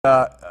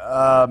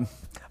I'm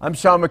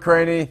Sean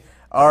McCraney.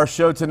 Our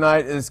show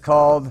tonight is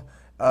called,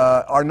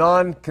 our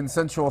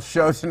non-consensual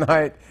show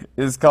tonight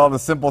is called The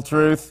Simple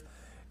Truth,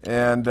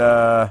 and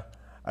I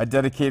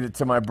dedicate it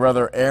to my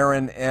brother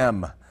Aaron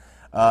M.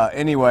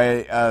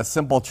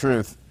 Simple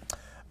Truth.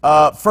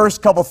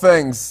 First couple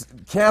things.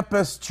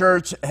 Campus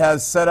Church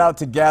has set out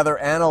to gather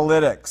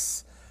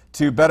analytics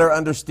to better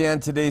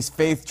understand today's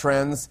faith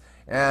trends,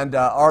 and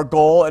our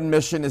goal and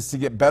mission is to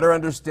get better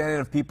understanding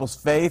of people's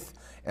faith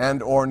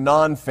and or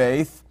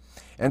non-faith.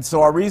 And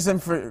so our reason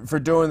for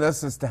doing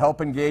this is to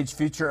help engage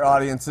future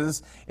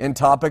audiences in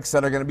topics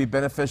that are going to be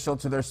beneficial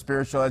to their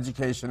spiritual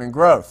education and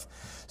growth.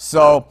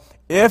 So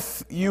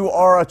if you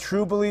are a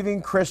true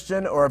believing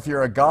Christian, or if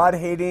you're a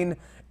God-hating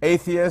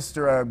atheist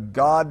or a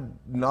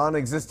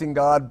non-existing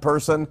God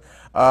person,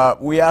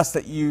 we ask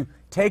that you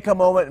take a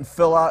moment and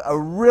fill out a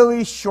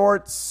really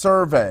short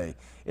survey.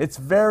 It's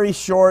very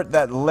short,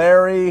 that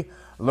Larry,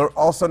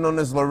 also known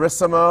as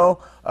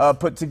Larissimo,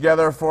 put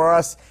together for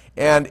us,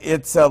 and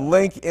it's a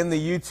link in the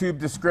YouTube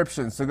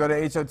description. So go to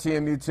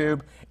HOTM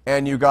YouTube,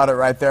 and you got it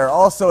right there.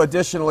 Also,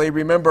 additionally,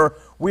 remember,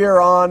 we are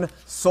on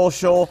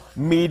social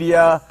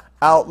media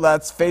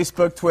outlets: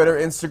 Facebook, Twitter,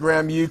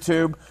 Instagram,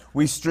 YouTube.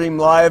 We stream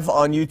live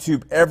on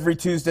YouTube every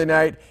Tuesday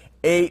night,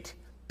 8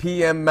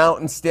 p.m.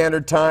 Mountain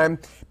Standard Time.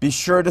 Be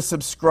sure to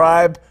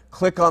subscribe.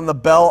 Click on the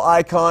bell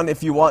icon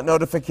if you want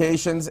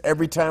notifications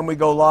every time we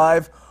go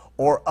live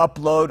or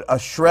upload a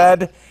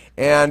shred.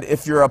 And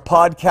if you're a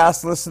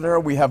podcast listener,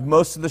 we have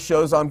most of the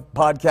shows on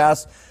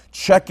podcast.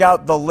 Check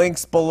out the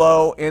links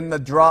below in the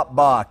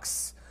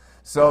Dropbox.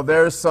 So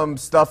there's some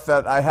stuff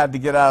that I had to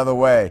get out of the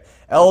way.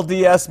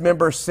 LDS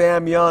member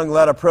Sam Young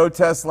led a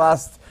protest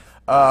last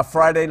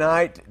Friday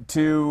night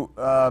to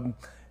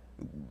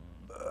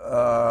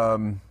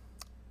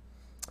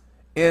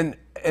in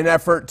an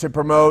effort to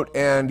promote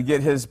and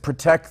get his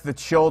Protect the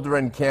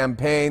Children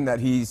campaign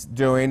that he's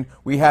doing.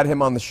 We had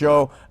him on the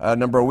show a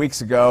number of weeks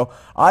ago.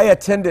 I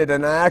attended,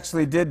 and I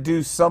actually did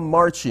do some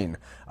marching.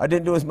 I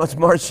didn't do as much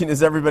marching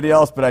as everybody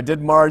else, but I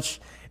did march,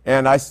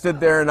 and I stood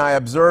there and I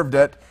observed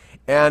it.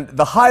 And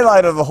the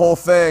highlight of the whole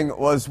thing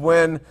was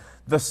when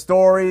the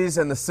stories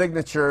and the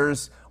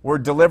signatures were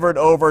delivered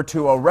over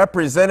to a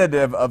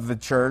representative of the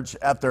church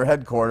at their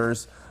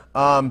headquarters.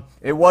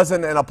 It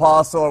wasn't an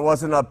apostle, it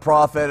wasn't a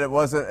prophet, it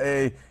wasn't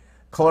a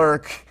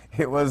clerk,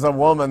 it was a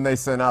woman they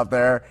sent out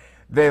there.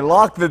 They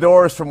locked the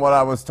doors from what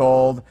I was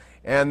told,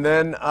 and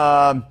then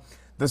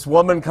this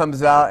woman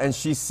comes out and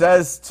she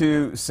says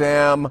to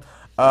Sam,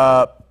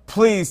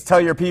 please tell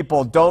your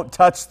people, don't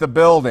touch the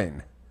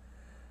building.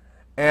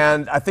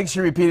 And I think she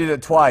repeated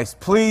it twice.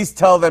 Please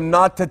tell them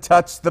not to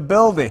touch the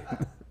building.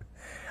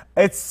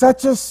 It's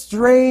such a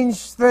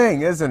strange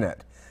thing, isn't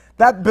it?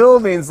 That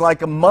building's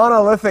like a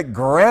monolithic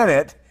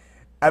granite.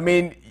 I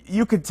mean,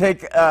 you could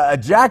take a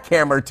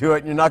jackhammer to it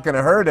and you're not going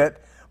to hurt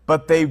it,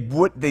 but they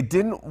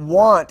didn't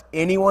want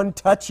anyone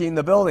touching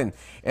the building.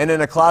 And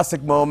in a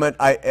classic moment,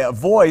 a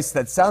voice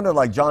that sounded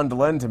like John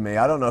Dehlin to me,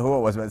 I don't know who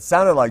it was, but it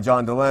sounded like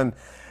John Dehlin,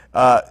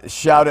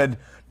 shouted,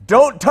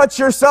 "Don't touch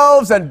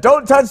yourselves and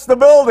don't touch the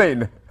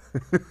building."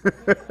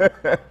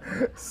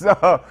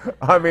 So,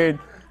 I mean,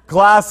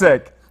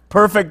 classic,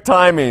 perfect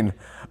timing.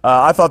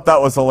 I thought that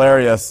was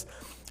hilarious.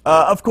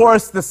 Of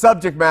course, the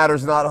subject matter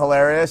is not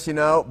hilarious, you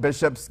know,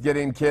 bishops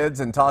getting kids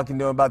and talking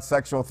to them about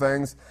sexual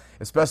things,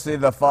 especially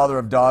the father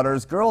of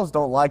daughters. Girls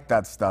don't like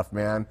that stuff,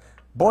 man.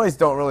 Boys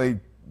don't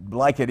really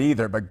like it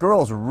either, but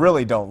girls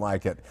really don't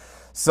like it.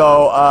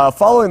 So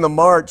following the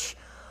march,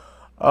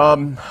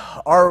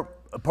 our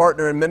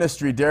partner in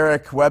ministry,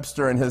 Derek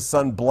Webster, and his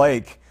son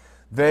Blake,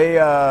 they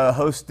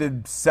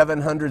hosted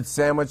 700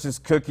 sandwiches,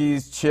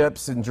 cookies,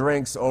 chips, and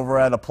drinks over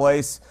at a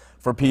place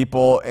for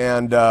people,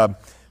 and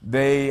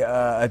they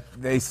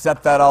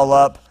set that all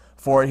up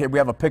for, here we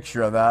have a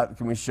picture of that.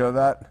 Can we show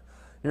that?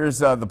 Here's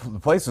the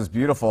place was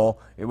beautiful.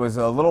 It was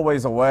a little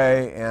ways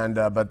away, and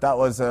but that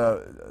was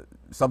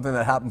something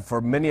that happened for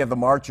many of the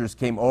marchers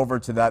came over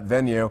to that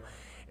venue.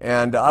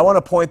 And I want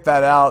to point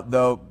that out,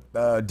 though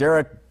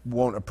Derek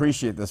won't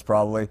appreciate this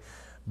probably,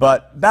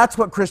 but that's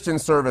what Christian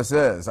service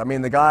is. I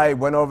mean, the guy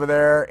went over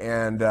there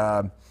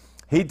and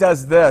he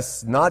does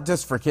this not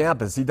just for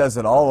campus, he does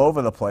it all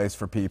over the place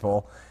for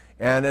people.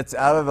 And it's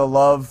out of the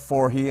love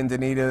for he and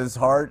Danita's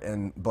heart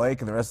and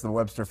Blake and the rest of the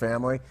Webster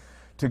family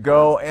to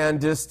go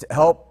and just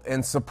help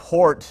and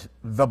support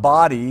the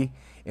body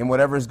in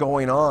whatever's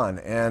going on.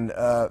 And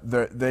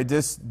they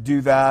just do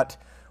that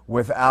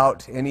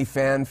without any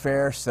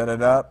fanfare, set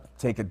it up,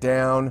 take it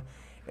down.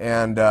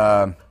 And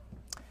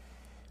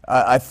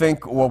I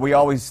think, well, we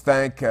always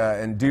thank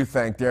and do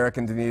thank Derek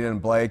and Danita and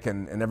Blake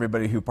and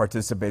everybody who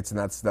participates in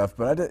that stuff.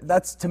 But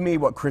that's, to me,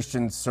 what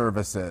Christian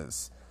service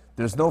is.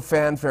 There's no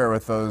fanfare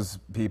with those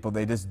people.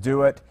 They just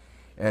do it,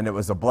 and it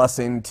was a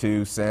blessing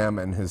to Sam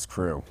and his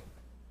crew.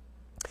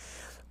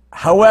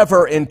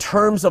 However, in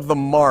terms of the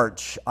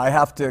march, I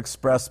have to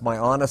express my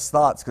honest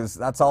thoughts, because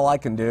that's all I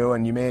can do,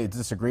 and you may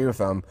disagree with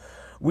them.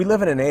 We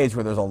live in an age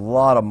where there's a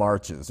lot of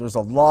marches. There's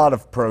a lot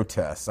of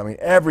protests. I mean,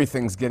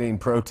 everything's getting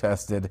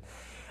protested.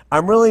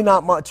 I'm really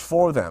not much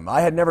for them.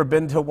 I had never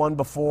been to one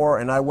before,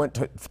 and I went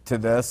to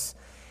this.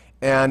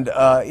 And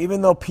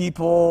even though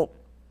people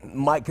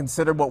might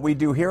consider what we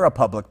do here a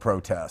public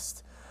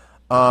protest,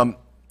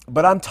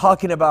 but I'm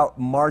talking about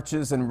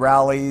marches and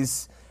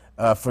rallies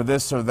for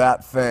this or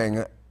that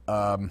thing.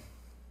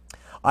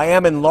 I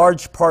am in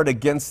large part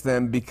against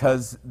them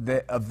because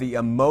of the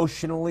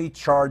emotionally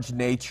charged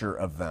nature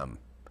of them.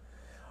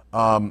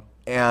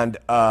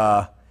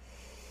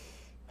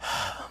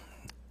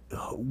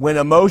 When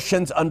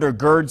emotions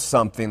undergird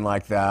something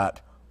like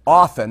that,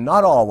 often,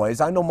 not always,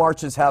 I know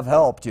marches have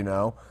helped,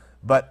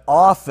 but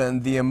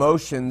often the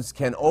emotions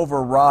can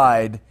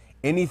override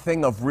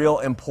anything of real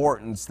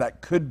importance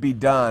that could be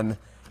done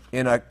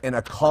in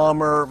a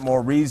calmer,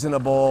 more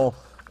reasonable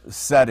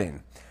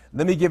setting.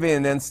 Let me give you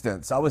an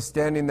instance. I was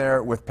standing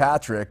there with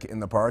Patrick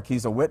in the park.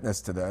 He's a witness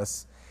to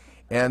this.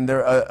 And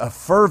a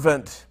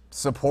fervent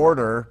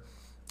supporter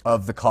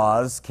of the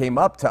cause came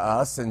up to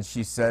us, and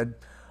she said,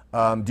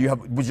 would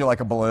you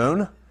like a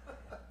balloon?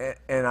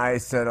 And I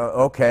said,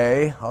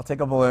 okay, I'll take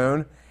a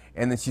balloon.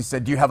 And then she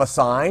said, do you have a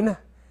sign?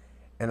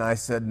 And I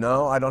said,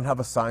 no, I don't have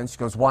a sign. She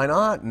goes, why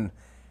not? And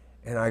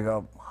I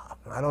go,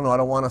 I don't know, I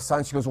don't want a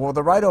sign. She goes, well,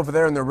 they're right over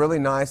there, and they're really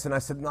nice. And I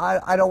said, no,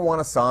 I don't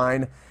want a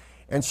sign.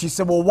 And she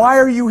said, well, why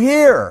are you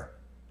here?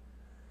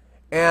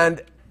 And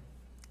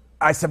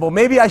I said, well,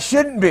 maybe I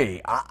shouldn't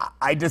be.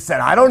 I just said,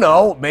 I don't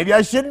know, maybe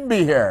I shouldn't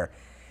be here.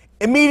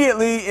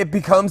 Immediately, it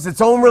becomes its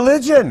own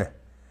religion.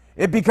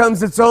 It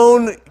becomes its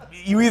own,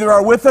 you either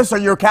are with us or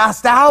you're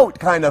cast out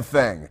kind of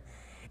thing.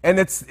 And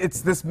it's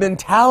this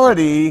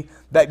mentality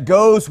that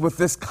goes with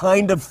this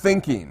kind of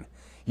thinking.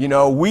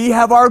 We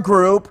have our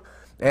group,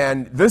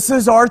 and this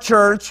is our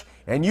church,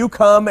 and you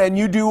come and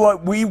you do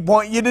what we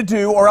want you to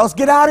do, or else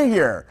get out of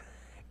here.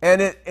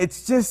 And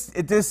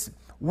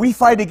we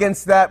fight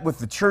against that with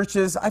the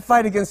churches. I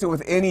fight against it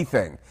with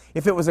anything.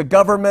 If it was a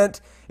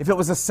government, if it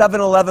was a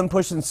 7-Eleven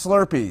pushing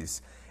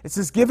Slurpees, it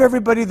says give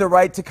everybody the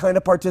right to kind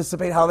of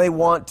participate how they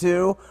want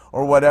to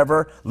or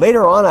whatever.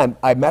 Later on,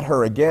 I met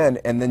her again,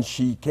 and then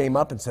she came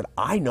up and said,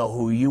 I know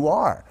who you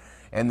are.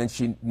 And then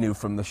she knew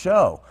from the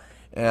show.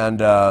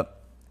 And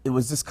it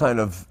was just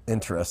kind of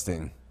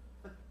interesting.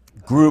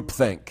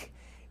 Groupthink.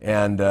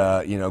 And,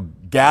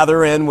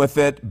 gather in with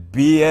it,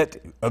 be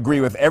it, agree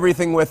with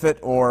everything with it,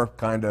 or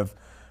kind of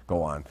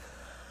go on.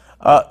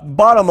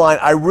 Bottom line,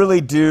 I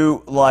really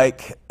do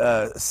like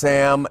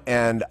Sam,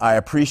 and I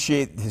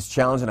appreciate his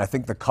challenge, and I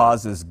think the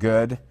cause is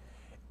good.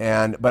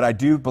 But I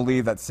do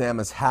believe that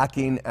Sam is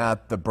hacking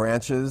at the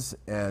branches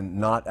and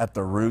not at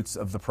the roots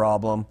of the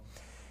problem.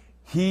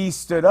 He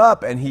stood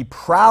up and he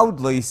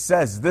proudly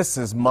says, this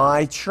is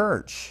my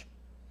church.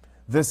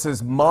 This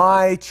is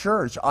my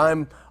church.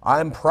 I'm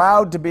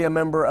proud to be a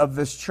member of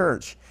this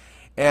church.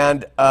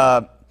 And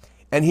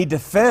he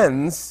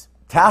defends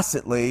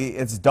tacitly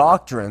its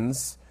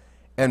doctrines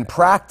and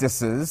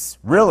practices,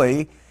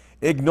 really,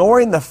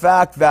 ignoring the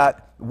fact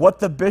that what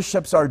the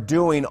bishops are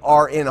doing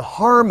are in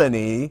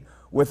harmony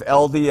with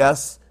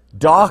LDS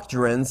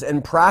doctrines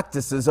and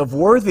practices of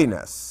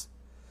worthiness.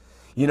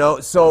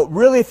 So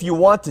really, if you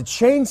want to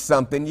change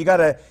something, you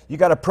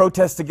gotta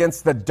protest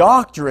against the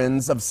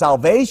doctrines of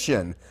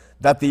salvation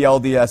that the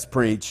LDS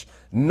preach,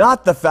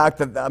 not the fact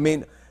that,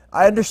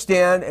 I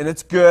understand, and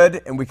it's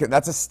good, and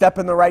that's a step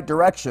in the right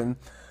direction,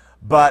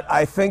 but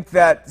I think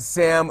that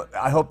Sam,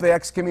 I hope they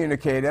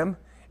excommunicate him,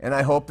 and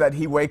I hope that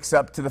he wakes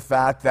up to the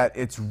fact that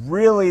it's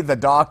really the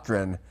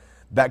doctrine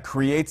that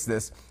creates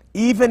this.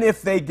 Even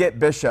if they get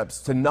bishops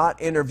to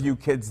not interview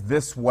kids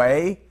this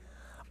way,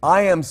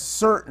 I am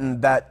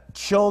certain that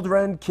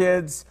children,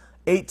 kids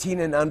 18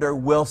 and under,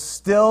 will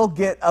still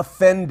get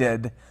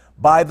offended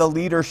by the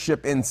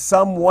leadership in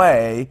some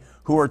way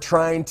who are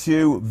trying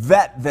to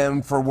vet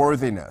them for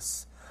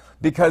worthiness.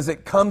 Because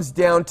it comes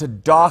down to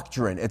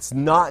doctrine. It's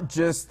not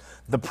just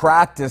the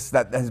practice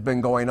that has been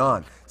going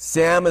on.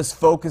 Sam is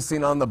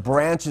focusing on the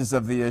branches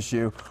of the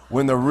issue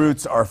when the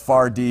roots are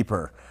far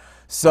deeper.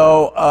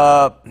 So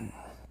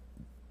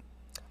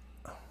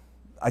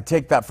I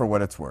take that for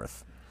what it's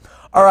worth.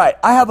 All right,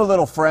 I have a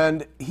little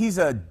friend. He's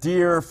a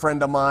dear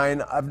friend of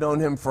mine. I've known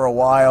him for a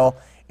while.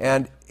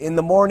 And in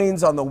the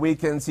mornings, on the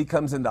weekends, he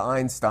comes into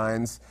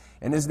Einstein's,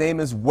 and his name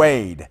is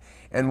Wade.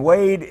 And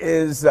Wade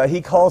is,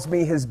 he calls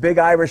me his big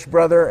Irish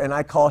brother, and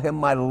I call him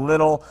my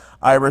little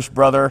Irish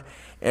brother.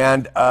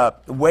 And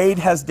Wade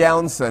has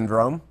Down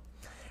syndrome.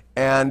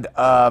 And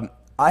I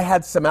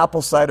had some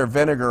apple cider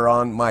vinegar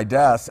on my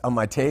desk, on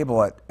my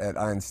table at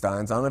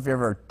Einstein's. I don't know if you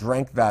ever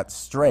drank that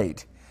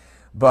straight.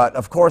 But,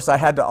 of course, I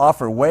had to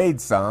offer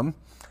Wade some.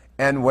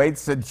 And Wade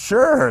said,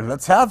 sure,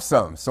 let's have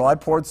some. So I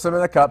poured some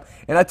in a cup.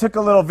 And I took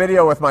a little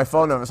video with my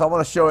phone of it. So I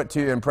want to show it to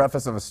you in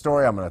preface of a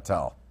story I'm going to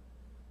tell.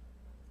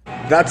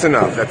 That's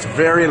enough. That's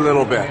very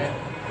little bit.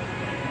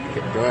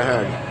 Okay, go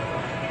ahead.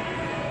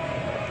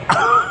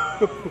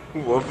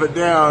 Wolf it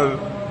down.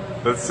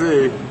 Let's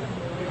see.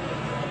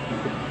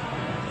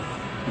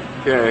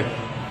 Okay.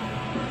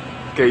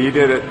 Okay, you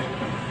did it.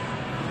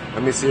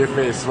 Let me see your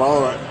face.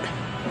 Swallow it.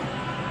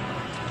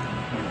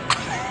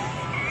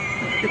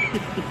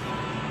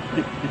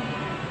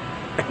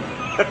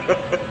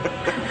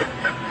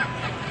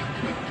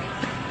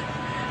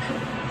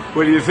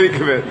 What do you think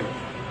of it?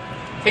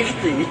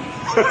 Tasty.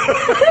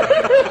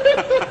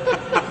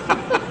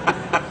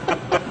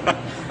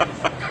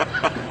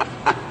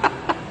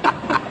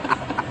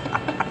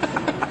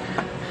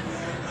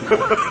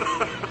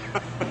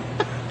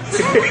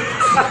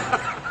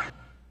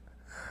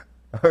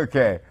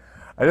 Okay,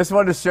 I just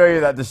wanted to show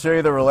you that, to show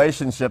you the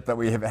relationship that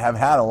we have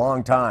had a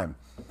long time.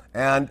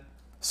 And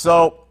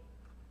so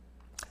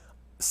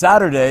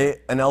Saturday,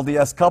 an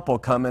LDS couple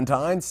come into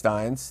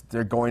Einstein's.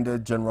 They're going to a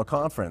general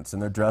conference,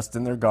 and they're dressed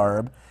in their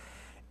garb.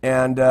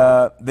 And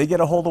they get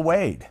a hold of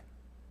Wade.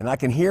 And I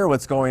can hear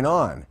what's going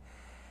on.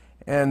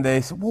 And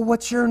they said, well,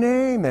 what's your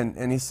name?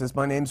 And he says,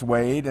 my name's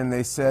Wade. And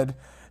they said,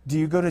 do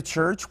you go to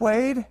church,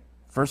 Wade?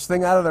 First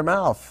thing out of their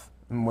mouth.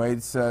 And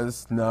Wade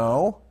says,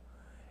 no.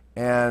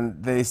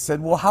 And they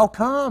said, well, how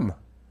come?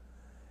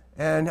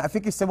 And I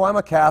think he said, well, I'm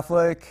a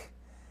Catholic.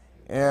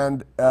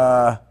 And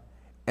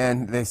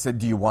they said,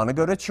 do you want to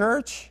go to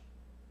church?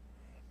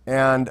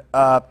 And,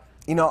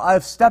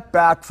 I've stepped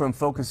back from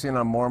focusing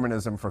on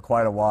Mormonism for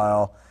quite a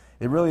while.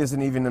 It really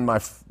isn't even in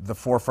the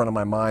forefront of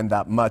my mind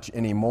that much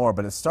anymore,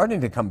 but it's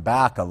starting to come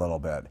back a little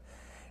bit.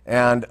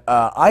 And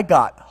I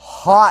got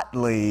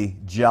hotly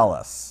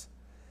jealous.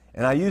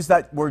 And I use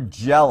that word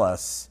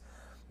jealous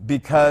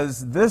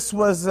because this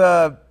was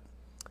a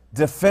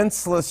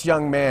defenseless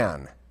young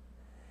man.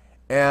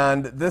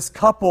 And this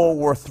couple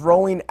were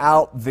throwing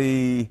out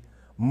the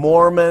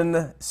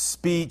Mormon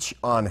speech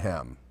on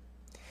him.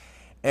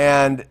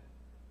 And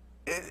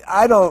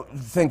I don't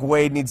think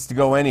Wade needs to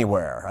go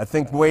anywhere. I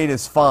think Wade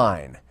is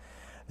fine.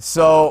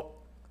 So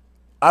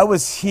I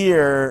was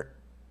here.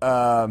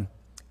 I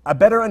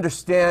better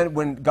understand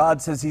when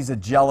God says he's a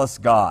jealous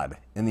God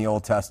in the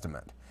Old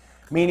Testament.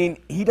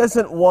 Meaning he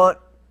doesn't want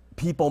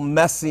people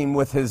messing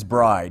with his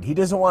bride. He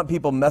doesn't want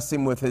people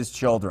messing with his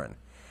children.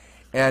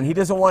 And he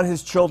doesn't want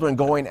his children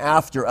going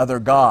after other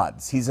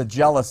gods. He's a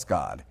jealous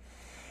God.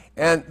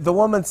 And the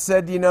woman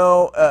said,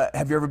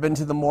 have you ever been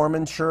to the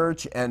Mormon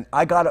church? And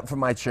I got up from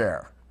my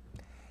chair.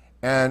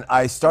 And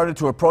I started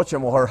to approach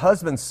him. Well, her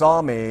husband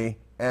saw me,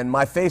 and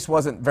my face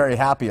wasn't very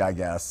happy, I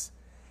guess.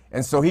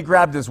 And so he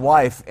grabbed his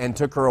wife and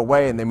took her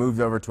away, and they moved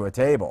over to a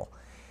table.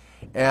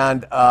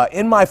 And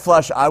in my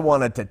flesh, I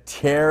wanted to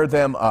tear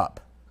them up.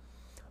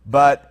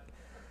 But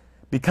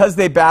because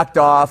they backed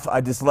off,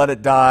 I just let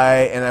it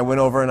die, and I went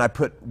over and I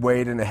put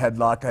Wade in a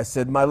headlock. I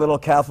said, my little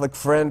Catholic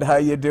friend, how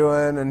you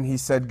doing? And he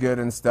said good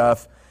and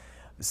stuff.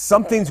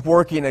 Something's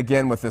working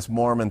again with this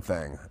Mormon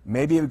thing.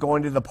 Maybe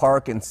going to the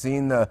park and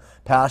seeing the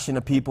passion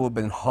of people who've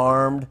been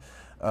harmed.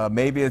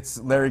 Maybe it's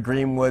Larry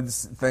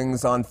Greenwood's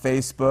things on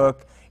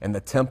Facebook and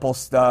the temple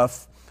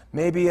stuff.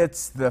 Maybe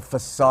it's the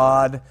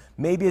facade.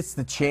 Maybe it's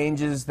the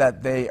changes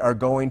that they are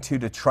going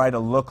to try to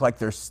look like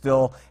they're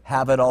still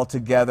have it all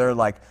together,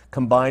 like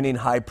combining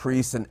high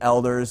priests and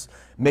elders,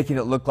 making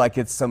it look like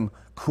it's some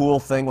cool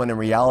thing when in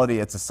reality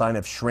it's a sign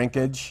of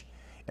shrinkage,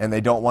 and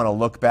they don't want to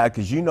look bad,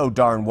 because you know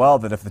darn well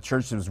that if the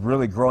church was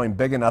really growing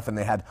big enough and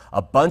they had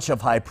a bunch of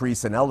high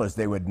priests and elders,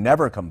 they would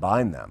never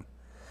combine them.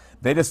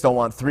 They just don't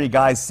want three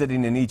guys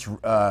sitting in each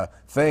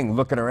thing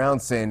looking around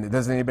saying,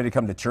 doesn't anybody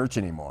come to church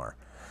anymore?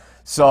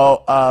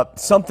 So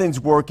something's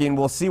working.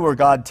 We'll see where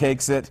God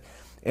takes it.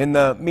 In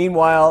the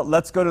meanwhile,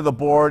 let's go to the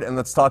board and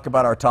let's talk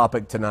about our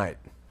topic tonight.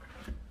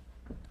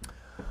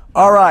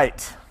 All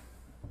right.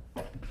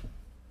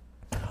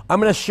 I'm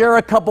going to share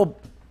a couple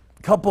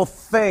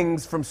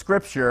things from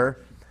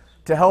Scripture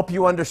to help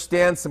you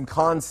understand some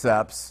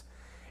concepts,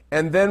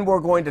 and then we're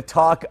going to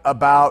talk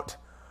about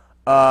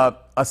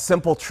a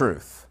simple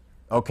truth.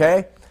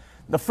 Okay?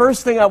 The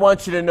first thing I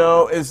want you to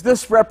know is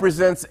this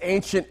represents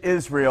ancient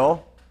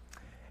Israel.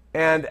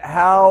 And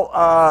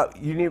how,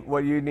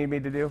 what do you need me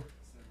to do?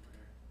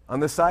 On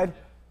this side?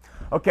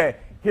 Okay,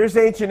 here's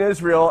ancient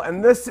Israel,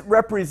 and this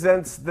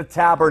represents the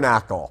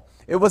tabernacle.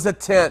 It was a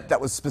tent that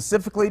was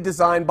specifically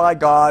designed by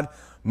God.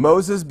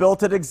 Moses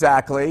built it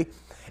exactly.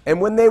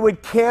 And when they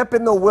would camp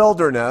in the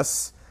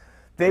wilderness,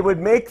 they would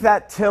make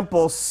that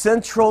temple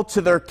central to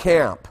their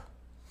camp.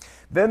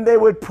 Then they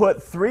would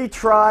put 3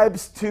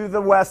 tribes to the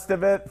west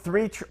of it,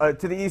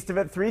 to the east of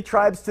it, 3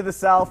 tribes to the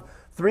south.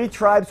 3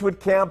 tribes would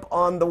camp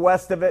on the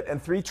west of it,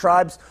 and 3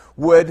 tribes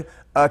would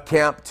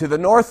camp to the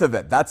north of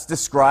it. That's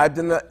described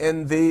in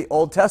the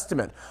Old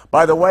Testament.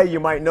 By the way, you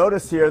might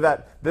notice here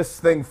that this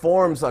thing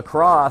forms a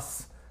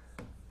cross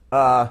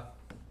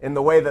in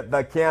the way that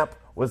the camp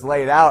was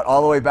laid out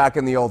all the way back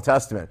in the Old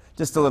Testament.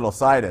 Just a little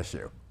side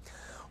issue.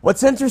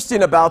 What's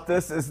interesting about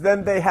this is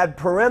then they had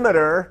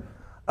perimeter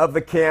of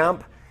the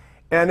camp,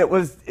 and it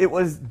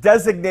was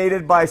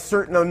designated by a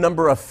certain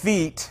number of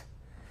feet.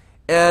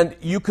 And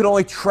you could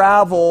only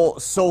travel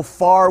so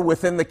far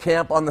within the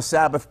camp on the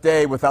Sabbath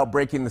day without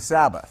breaking the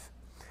Sabbath.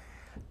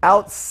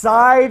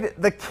 Outside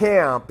the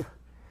camp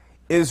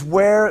is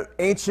where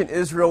ancient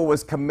Israel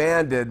was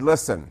commanded,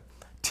 listen,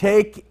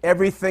 take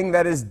everything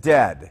that is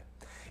dead.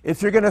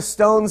 If you're going to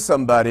stone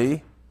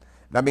somebody,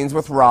 that means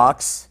with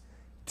rocks,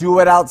 do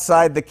it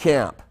outside the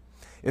camp.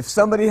 If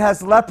somebody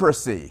has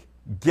leprosy,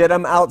 get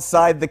them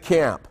outside the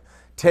camp.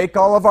 Take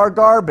all of our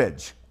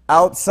garbage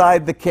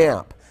outside the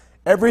camp.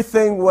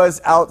 Everything was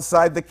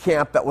outside the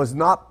camp that was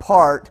not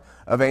part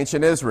of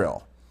ancient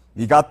Israel.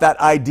 You got that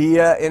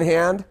idea in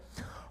hand?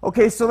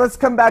 Okay, so let's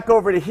come back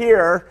over to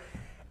here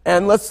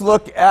and let's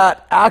look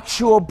at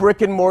actual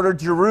brick and mortar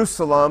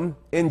Jerusalem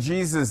in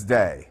Jesus'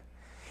 day.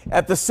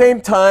 At the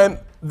same time,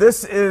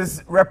 this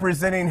is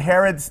representing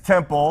Herod's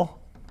temple,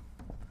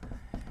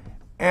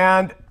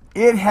 and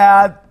it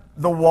had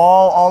the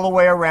wall all the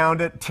way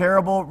around it,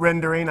 terrible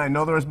rendering. I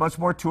know there was much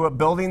more to it,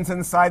 buildings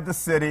inside the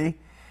city.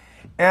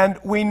 And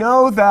we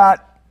know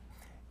that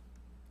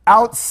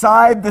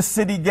outside the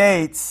city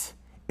gates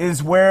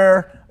is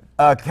where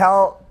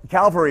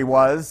Calvary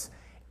was,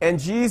 and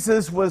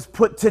Jesus was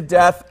put to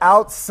death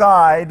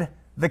outside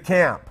the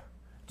camp,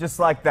 just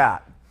like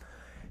that.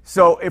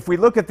 So if we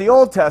look at the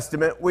Old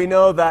Testament, we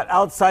know that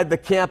outside the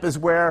camp is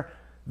where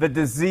the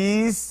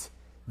diseased,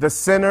 the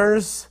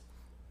sinners,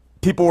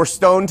 people were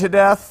stoned to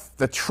death,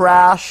 the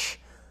trash,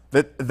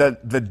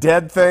 the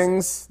dead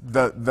things,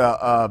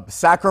 the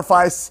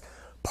sacrifice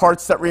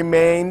parts that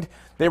remained,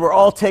 they were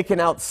all taken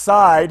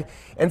outside.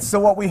 And so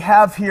what we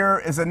have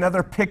here is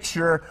another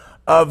picture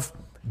of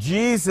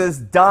Jesus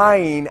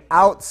dying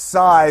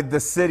outside the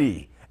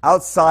city,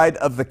 outside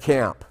of the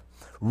camp.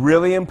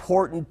 Really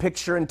important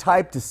picture and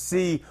type to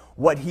see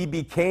what he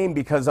became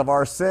because of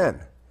our sin.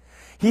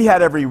 He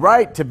had every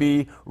right to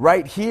be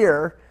right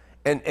here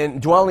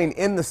and dwelling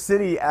in the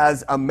city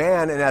as a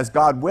man and as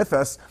God with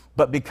us,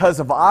 but because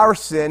of our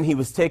sin, he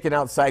was taken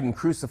outside and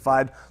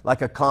crucified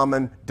like a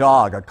common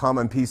dog, a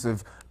common piece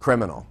of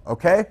criminal,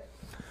 okay?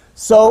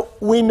 So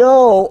we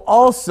know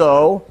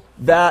also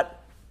that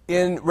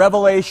in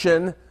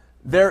Revelation,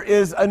 there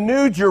is a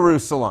new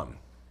Jerusalem.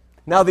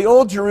 Now, the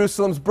old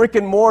Jerusalem's brick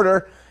and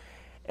mortar,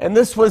 and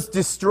this was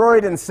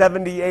destroyed in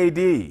 70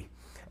 AD.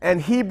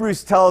 And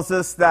Hebrews tells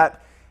us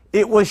that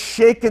it was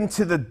shaken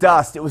to the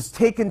dust. It was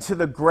taken to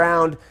the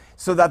ground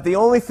so that the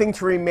only thing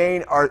to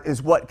remain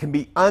is what can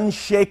be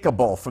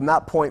unshakable from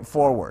that point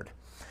forward.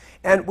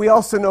 And we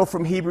also know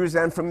from Hebrews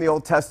and from the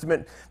Old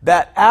Testament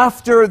that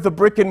after the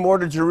brick and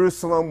mortar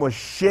Jerusalem was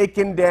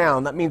shaken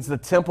down, that means the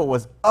temple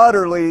was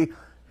utterly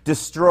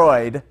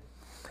destroyed,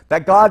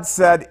 that God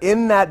said,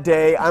 in that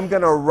day, I'm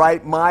going to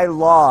write my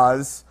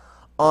laws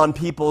on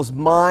people's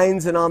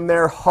minds and on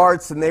their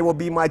hearts, and they will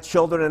be my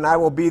children, and I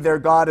will be their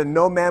God, and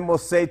no man will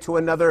say to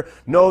another,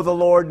 know the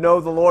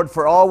Lord,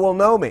 for all will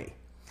know me.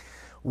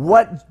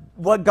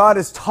 What God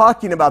is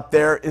talking about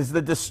there is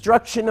the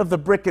destruction of the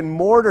brick and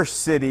mortar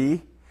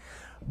city,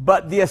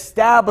 but the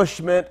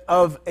establishment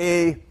of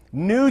a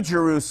new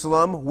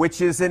Jerusalem,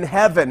 which is in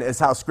heaven, is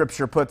how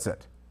Scripture puts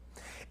it.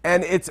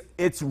 And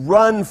it's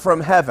run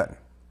from heaven,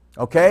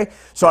 okay?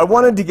 So I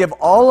wanted to give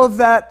all of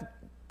that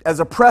as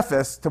a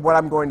preface to what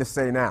I'm going to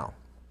say now.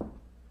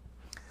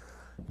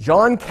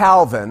 John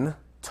Calvin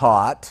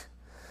taught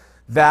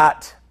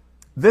that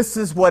this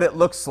is what it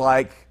looks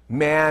like,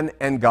 man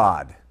and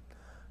God.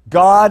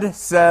 God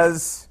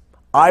says,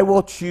 I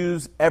will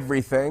choose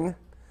everything.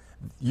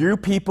 You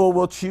people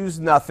will choose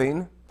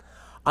nothing.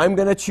 I'm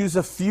going to choose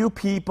a few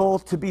people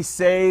to be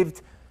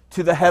saved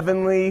to the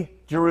heavenly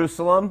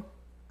Jerusalem,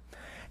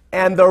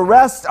 and the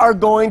rest are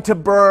going to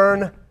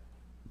burn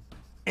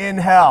in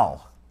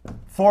hell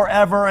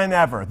forever and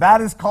ever. That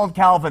is called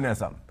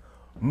Calvinism.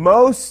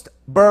 Most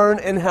burn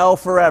in hell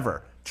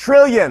forever.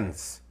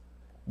 Trillions,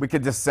 we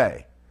could just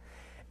say.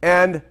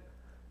 And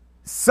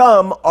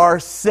some are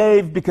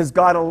saved because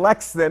God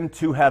elects them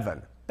to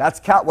heaven. That's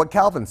what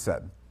Calvin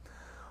said.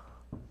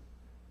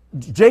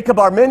 Jacob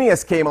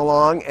Arminius came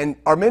along, and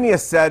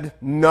Arminius said,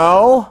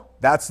 no,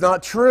 that's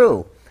not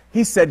true.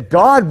 He said,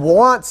 God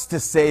wants to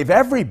save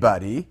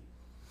everybody,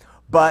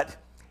 but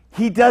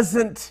he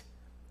doesn't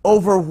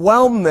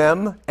overwhelm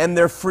them and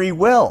their free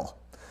will.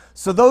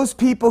 So those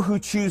people who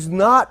choose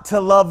not to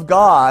love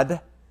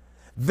God,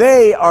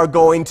 they are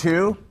going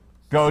to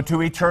go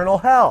to eternal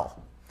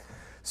hell.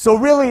 So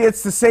really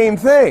it's the same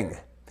thing.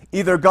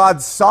 Either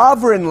God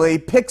sovereignly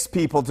picks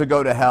people to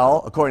go to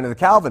hell, according to the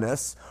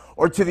Calvinists,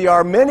 or to the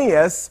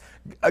Arminius,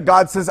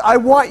 God says, I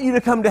want you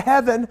to come to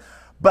heaven,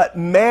 but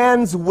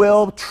man's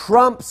will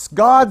trumps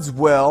God's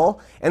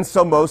will, and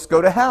so most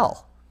go to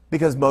hell,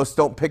 because most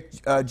don't pick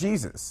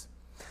Jesus.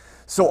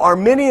 So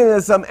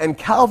Arminianism and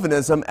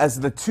Calvinism, as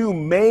the two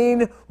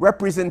main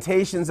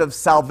representations of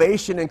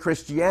salvation in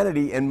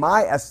Christianity, in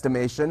my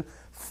estimation,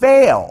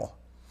 fail.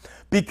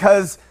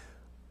 Because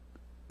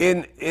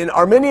in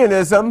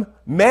Arminianism,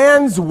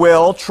 man's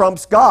will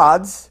trumps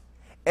God's,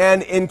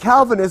 and in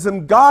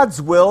Calvinism, God's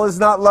will is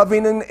not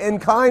loving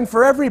and kind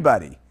for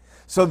everybody.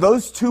 So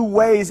those two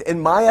ways,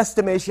 in my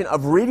estimation,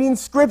 of reading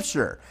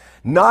Scripture,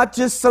 not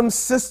just some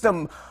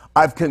system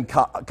I've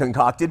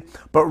concocted,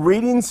 but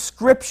reading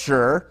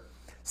Scripture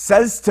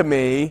says to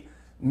me,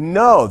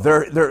 no,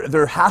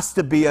 there has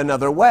to be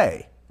another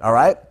way, all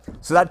right?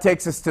 So that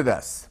takes us to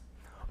this.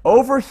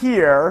 Over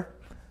here,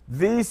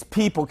 these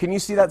people, can you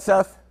see that,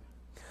 Seth?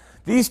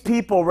 These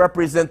people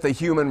represent the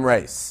human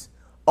race,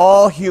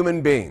 all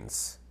human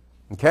beings,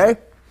 okay?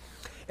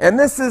 And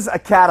this is a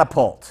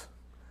catapult.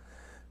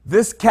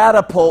 This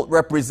catapult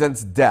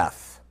represents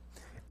death.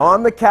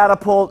 On the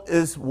catapult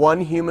is one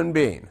human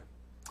being.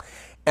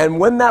 And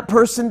when that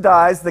person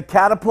dies, the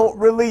catapult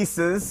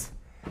releases,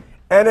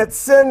 and it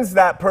sends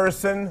that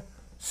person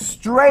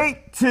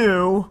straight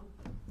to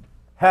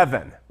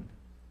heaven.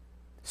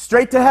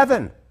 Straight to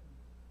heaven.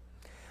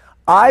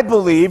 I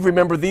believe,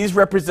 remember, these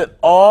represent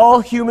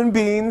all human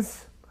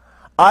beings.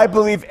 I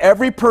believe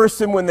every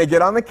person, when they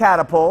get on the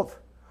catapult,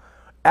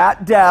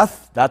 at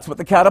death, that's what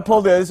the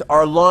catapult is,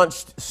 are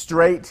launched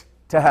straight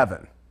to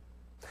heaven.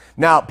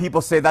 Now,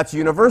 people say that's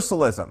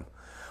universalism.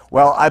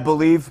 Well, I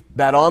believe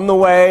that on the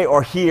way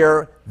or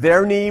here,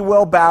 their knee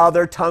will bow,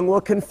 their tongue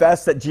will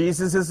confess that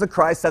Jesus is the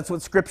Christ. That's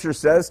what Scripture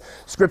says.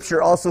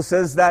 Scripture also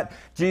says that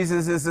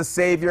Jesus is the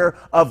Savior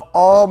of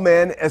all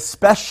men,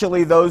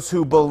 especially those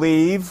who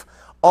believe.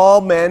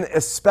 All men,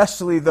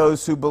 especially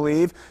those who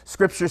believe.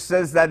 Scripture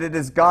says that it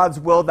is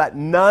God's will that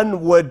none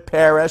would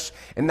perish,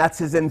 and that's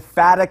his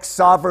emphatic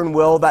sovereign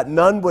will that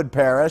none would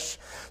perish.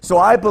 So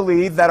I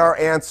believe that our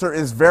answer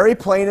is very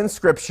plain in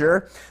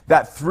Scripture,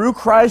 that through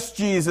Christ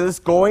Jesus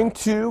going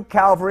to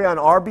Calvary on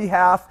our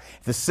behalf,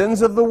 the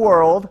sins of the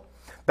world,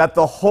 that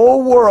the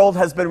whole world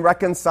has been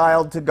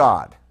reconciled to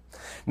God.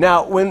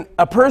 Now, when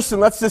a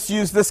person, let's just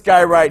use this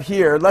guy right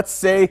here, let's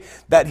say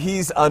that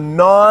he's a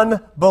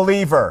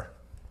non-believer.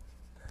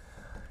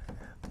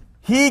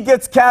 He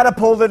gets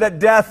catapulted at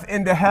death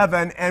into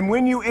heaven, and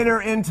when you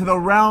enter into the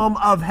realm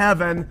of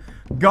heaven,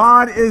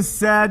 God is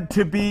said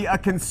to be a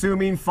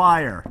consuming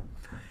fire.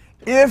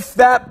 If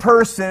that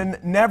person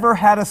never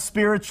had a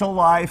spiritual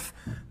life,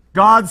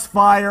 God's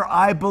fire,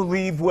 I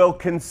believe, will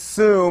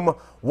consume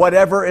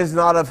whatever is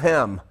not of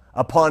him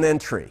upon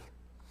entry.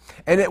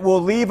 And it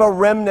will leave a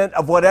remnant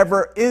of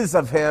whatever is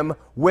of him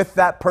with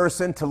that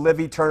person to live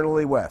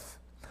eternally with.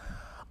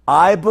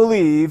 I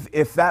believe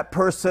if that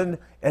person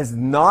is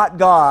not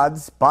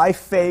God's by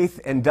faith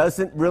and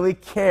doesn't really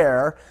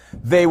care,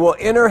 they will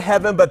enter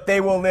heaven, but they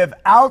will live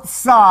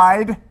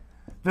outside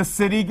the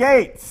city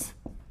gates.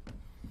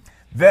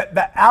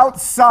 The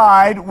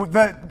outside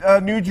the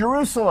New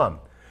Jerusalem.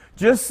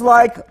 Just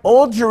like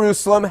Old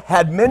Jerusalem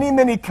had many,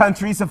 many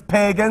countries of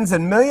pagans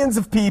and millions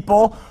of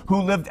people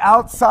who lived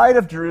outside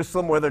of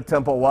Jerusalem where their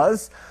temple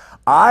was,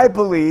 I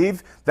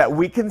believe that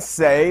we can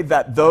say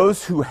that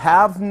those who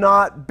have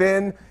not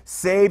been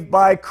saved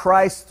by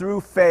Christ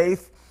through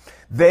faith,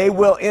 they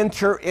will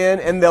enter in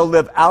and they'll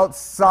live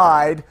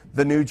outside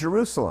the New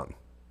Jerusalem.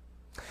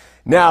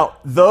 Now,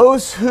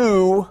 those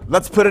who,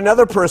 let's put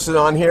another person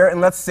on here, and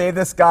let's say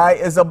this guy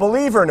is a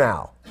believer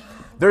now.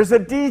 There's a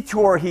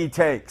detour he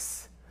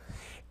takes,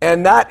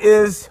 and that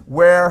is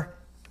where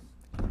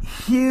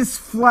his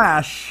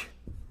flesh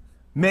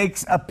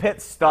makes a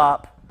pit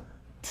stop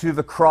to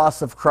the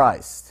cross of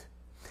Christ.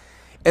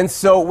 And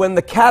so when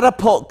the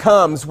catapult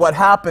comes, what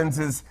happens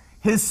is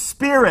his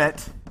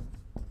spirit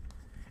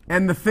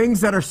and the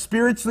things that are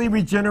spiritually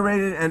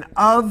regenerated and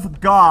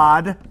of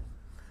God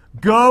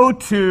go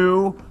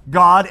to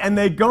God, and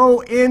they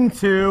go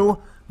into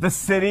the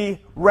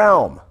city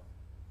realm.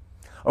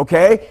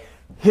 Okay?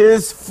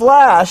 His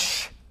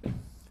flesh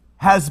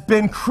has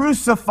been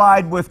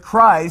crucified with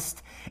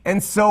Christ,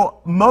 and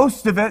so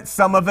most of it,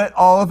 some of it,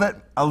 all of it,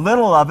 a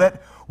little of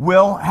it,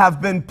 will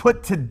have been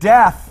put to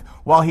death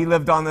while he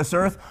lived on this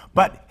earth,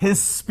 but his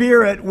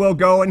spirit will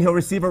go and he'll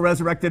receive a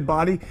resurrected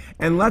body.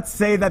 And let's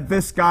say that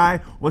this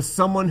guy was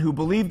someone who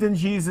believed in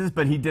Jesus,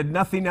 but he did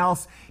nothing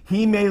else.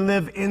 He may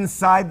live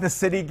inside the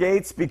city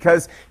gates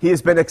because he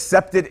has been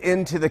accepted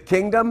into the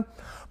kingdom.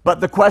 But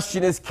the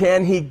question is,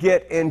 can he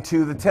get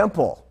into the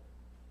temple?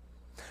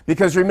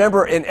 Because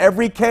remember, in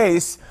every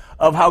case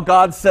of how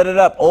God set it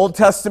up, Old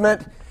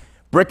Testament,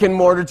 brick and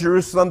mortar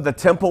Jerusalem, the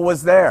temple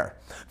was there.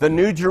 The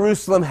New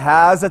Jerusalem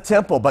has a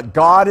temple, but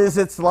God is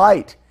its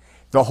light.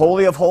 The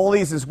Holy of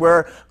Holies is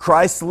where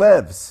Christ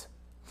lives.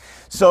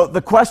 So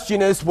the question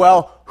is,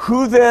 well,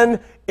 who then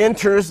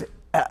enters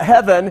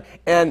heaven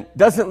and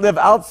doesn't live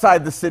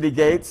outside the city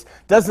gates,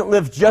 doesn't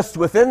live just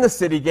within the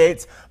city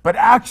gates, but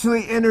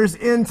actually enters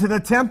into the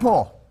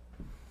temple?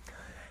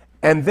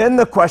 And then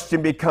the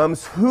question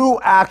becomes, who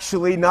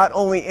actually not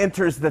only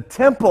enters the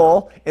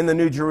temple in the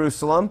New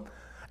Jerusalem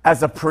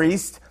as a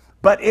priest,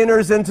 but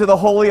enters into the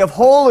Holy of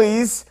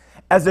Holies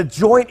as a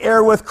joint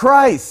heir with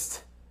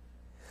Christ?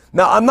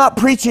 Now, I'm not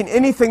preaching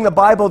anything the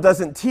Bible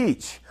doesn't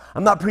teach.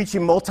 I'm not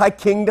preaching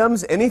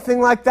multi-kingdoms, anything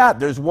like that.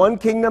 There's one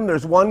kingdom,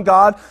 there's one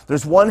God,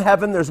 there's one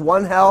heaven, there's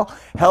one hell.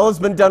 Hell has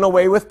been done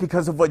away with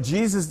because of what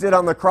Jesus did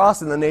on the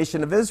cross in the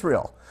nation of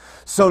Israel.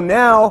 So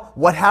now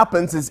what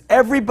happens is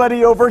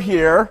everybody over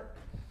here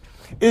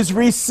is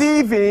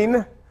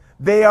receiving,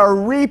 they are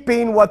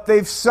reaping what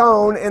they've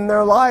sown in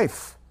their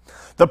life.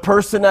 The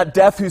person at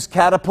death who's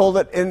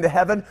catapulted into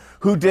heaven,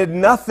 who did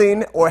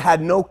nothing or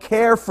had no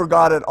care for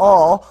God at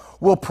all,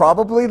 will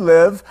probably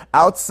live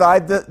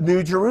outside the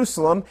New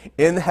Jerusalem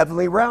in the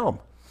heavenly realm.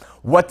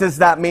 What does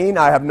that mean?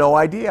 I have no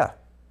idea.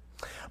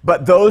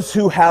 But those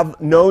who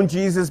have known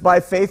Jesus by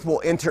faith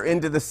will enter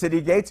into the city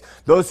gates.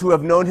 Those who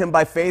have known him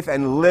by faith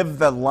and live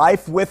the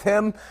life with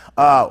him,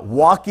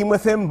 walking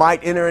with him,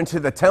 might enter into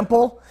the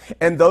temple.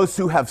 And those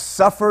who have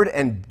suffered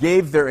and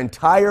gave their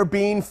entire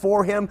being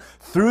for him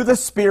through the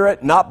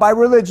Spirit, not by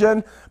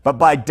religion, but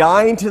by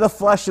dying to the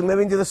flesh and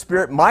living to the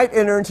Spirit, might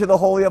enter into the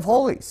Holy of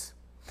Holies.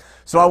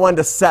 So I wanted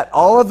to set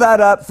all of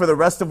that up for the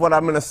rest of what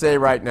I'm going to say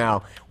right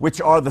now, which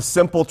are the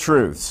simple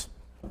truths.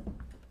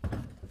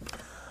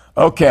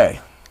 Okay.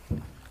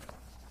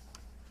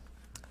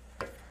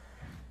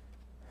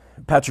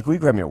 Patrick, will you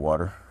grab me a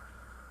water?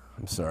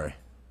 I'm sorry.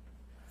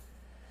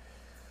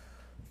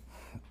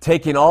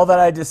 Taking all that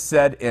I just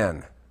said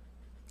in,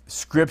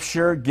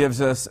 Scripture gives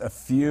us a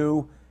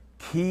few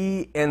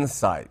key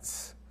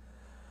insights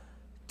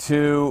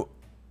to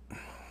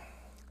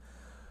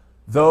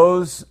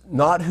those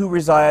not who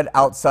reside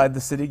outside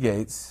the city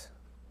gates,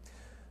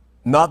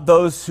 not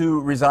those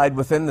who reside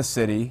within the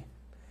city,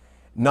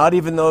 not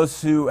even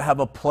those who have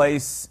a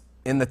place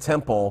in the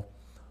temple,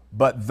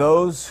 but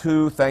those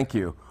who, thank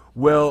you,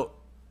 will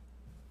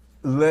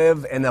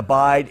live and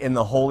abide in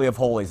the Holy of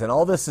Holies. And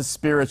all this is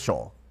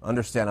spiritual.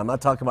 Understand, I'm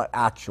not talking about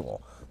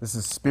actual. This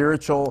is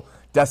spiritual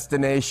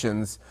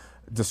destinations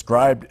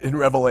described in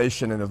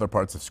Revelation and other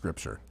parts of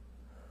Scripture.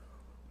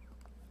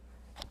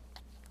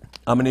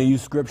 I'm going to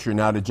use Scripture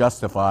now to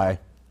justify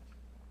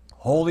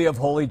Holy of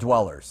Holy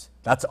dwellers.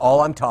 That's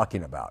all I'm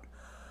talking about.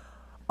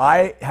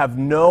 I have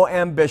no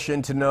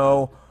ambition to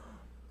know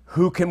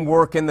who can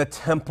work in the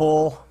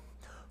temple,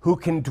 who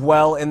can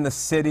dwell in the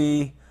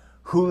city,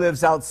 who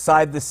lives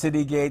outside the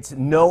city gates.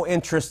 No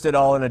interest at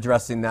all in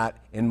addressing that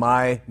in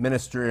my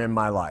ministry and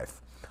my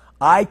life.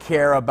 I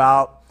care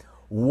about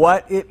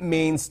what it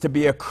means to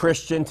be a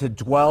Christian, to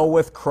dwell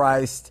with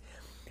Christ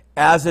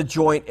as a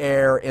joint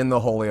heir in the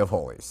Holy of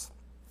Holies.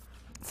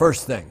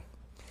 First thing,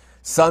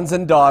 sons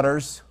and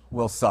daughters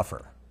will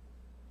suffer.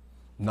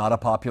 Not a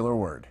popular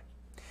word.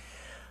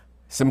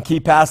 Some key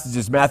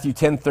passages, Matthew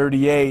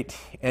 10:38,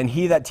 and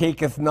he that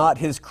taketh not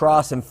his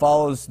cross and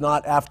follows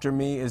not after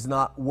me is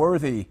not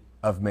worthy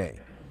of me.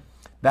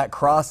 That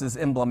cross is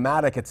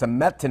emblematic. It's a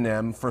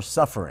metonym for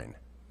suffering.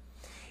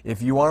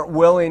 If you aren't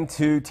willing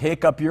to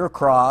take up your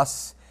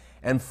cross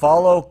and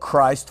follow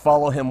Christ,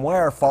 follow him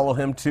where? Follow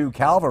him to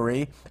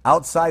Calvary,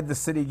 outside the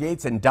city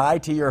gates, and die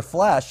to your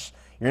flesh,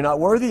 you're not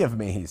worthy of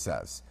me, he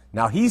says.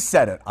 Now, he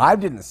said it. I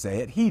didn't say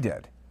it. He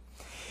did.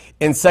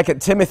 In 2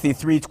 Timothy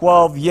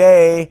 3:12,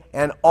 yea,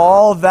 and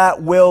all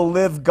that will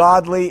live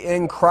godly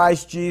in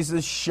Christ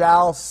Jesus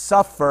shall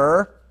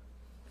suffer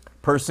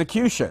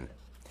persecution.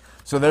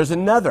 So there's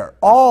another.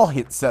 All,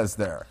 it says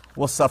there,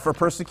 will suffer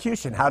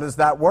persecution. How does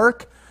that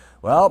work?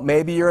 Well,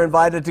 maybe you're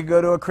invited to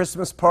go to a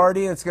Christmas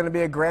party and it's going to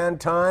be a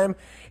grand time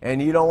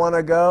and you don't want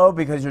to go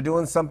because you're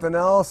doing something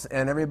else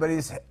and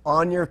everybody's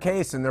on your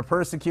case and they're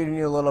persecuting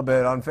you a little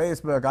bit on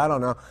Facebook. I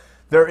don't know.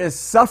 There is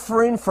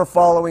suffering for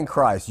following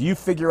Christ. You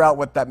figure out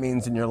what that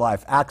means in your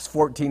life. Acts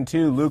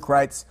 14:2, Luke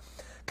writes,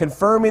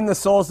 confirming the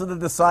souls of the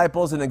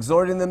disciples and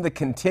exhorting them to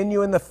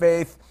continue in the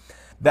faith,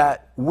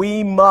 that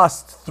we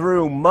must,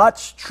 through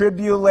much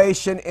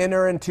tribulation,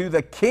 enter into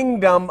the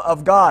kingdom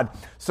of God.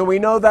 So we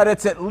know that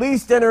it's at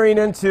least entering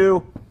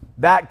into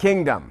that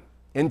kingdom,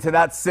 into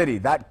that city,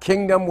 that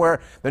kingdom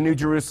where the New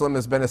Jerusalem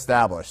has been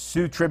established,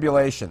 through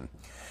tribulation.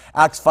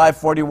 Acts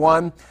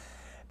 5:41,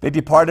 they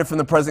departed from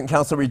the present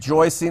council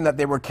rejoicing that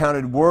they were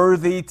counted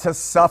worthy to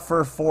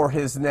suffer for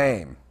his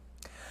name.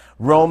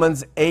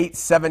 Romans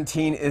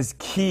 8:17 is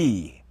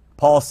key.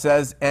 Paul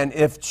says, and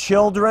if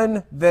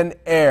children, then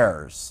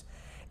heirs.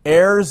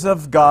 Heirs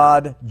of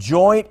God,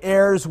 joint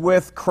heirs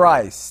with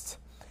Christ,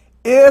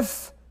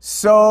 if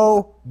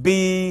so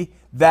be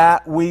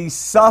that we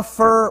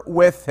suffer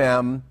with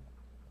him,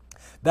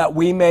 that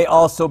we may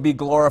also be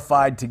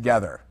glorified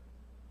together.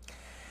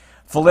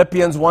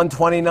 Philippians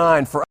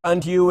 1:29, for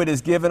unto you it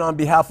is given on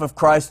behalf of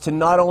Christ to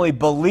not only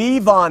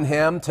believe on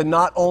him,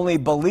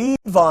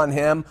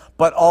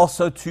 but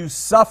also to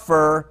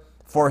suffer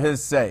for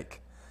his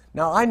sake.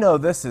 Now I know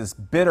this is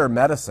bitter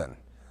medicine.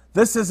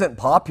 This isn't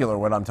popular,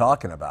 what I'm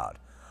talking about.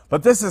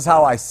 But this is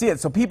how I see it.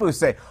 So people who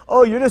say,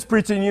 oh, you're just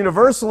preaching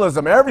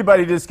universalism.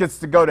 Everybody just gets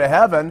to go to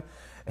heaven.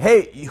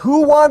 Hey,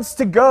 who wants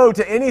to go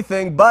to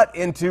anything but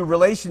into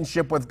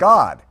relationship with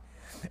God?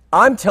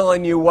 I'm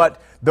telling you what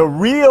the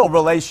real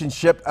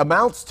relationship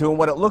amounts to and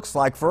what it looks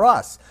like for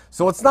us.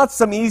 So it's not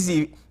some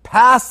easy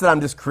pass that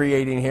I'm just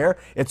creating here.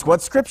 It's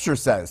what Scripture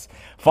says.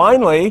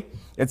 Finally,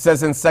 it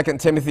says in 2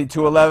 Timothy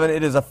 2:11,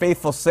 it is a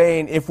faithful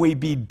saying, if we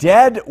be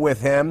dead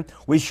with him,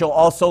 we shall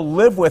also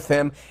live with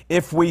him.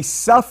 If we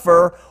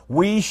suffer,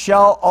 we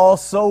shall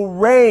also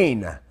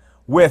reign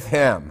with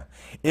him.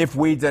 If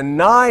we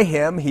deny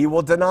him, he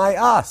will deny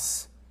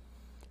us.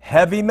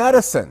 Heavy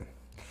medicine.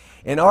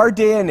 In our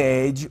day and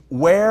age,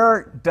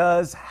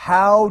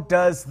 how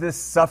does this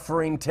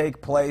suffering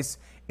take place?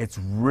 It's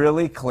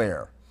really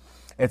clear.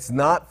 It's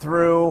not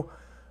through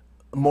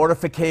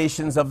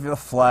mortifications of the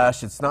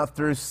flesh. It's not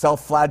through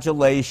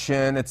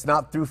self-flagellation. It's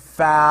not through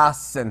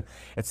fasts, and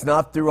it's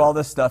not through all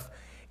this stuff.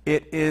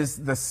 It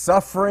is the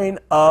suffering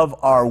of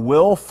our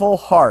willful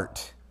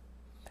heart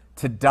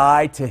to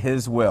die to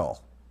his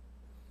will.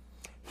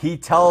 He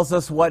tells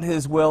us what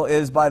his will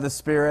is by the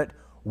Spirit.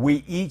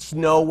 We each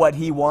know what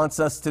he wants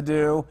us to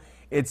do.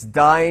 It's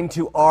dying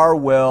to our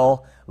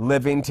will,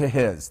 living to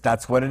his.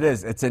 That's what it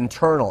is. It's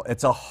internal.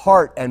 It's a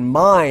heart and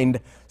mind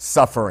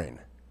suffering.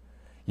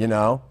 You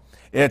know?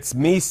 It's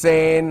me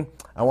saying,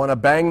 I want to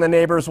bang the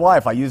neighbor's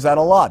wife. I use that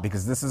a lot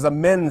because this is a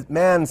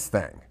man's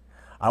thing.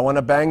 I want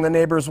to bang the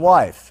neighbor's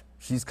wife.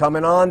 She's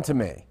coming on to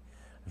me.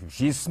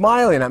 She's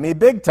smiling at me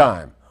big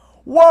time.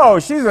 Whoa,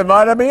 she's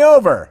invited me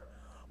over.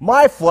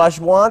 My flesh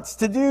wants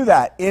to do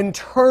that.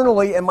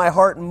 Internally in my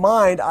heart and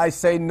mind, I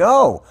say,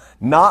 no,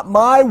 not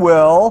my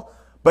will,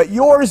 but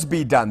yours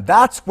be done.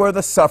 That's where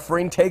the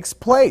suffering takes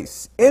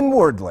place,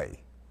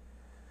 inwardly.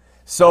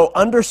 So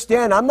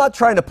understand, I'm not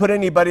trying to put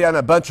anybody on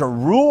a bunch of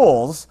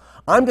rules.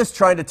 I'm just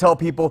trying to tell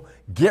people,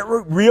 get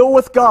real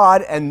with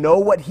God and know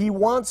what he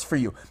wants for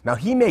you. Now,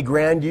 he may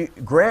grant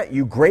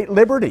you great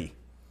liberty.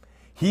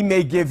 He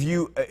may give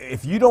you,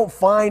 if you don't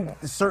find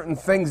certain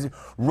things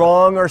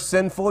wrong or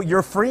sinful,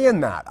 you're free in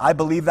that. I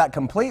believe that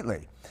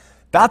completely.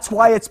 That's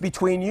why it's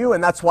between you,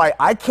 and that's why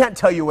I can't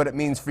tell you what it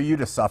means for you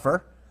to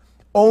suffer.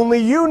 Only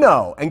you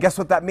know. And guess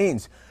what that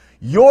means?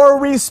 You're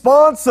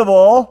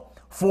responsible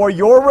for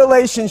your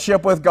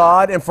relationship with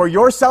God and for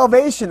your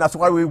salvation. That's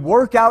why we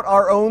work out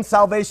our own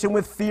salvation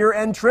with fear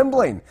and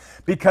trembling,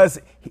 because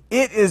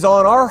it is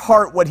on our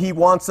heart what he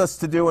wants us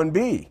to do and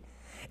be.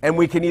 And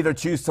we can either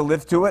choose to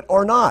live to it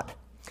or not.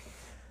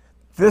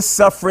 This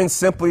suffering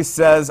simply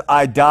says,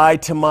 I die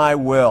to my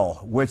will,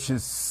 which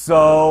is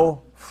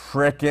so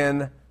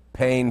frickin'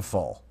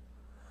 painful.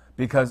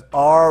 Because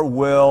our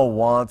will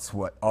wants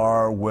what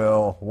our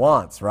will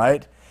wants,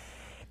 right?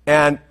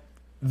 And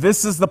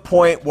this is the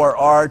point where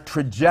our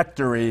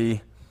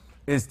trajectory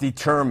is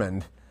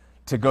determined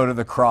to go to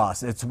the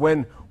cross. It's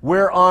when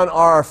we're on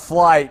our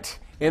flight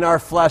in our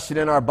flesh and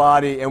in our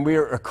body, and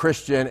we're a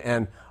Christian,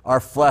 and our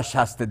flesh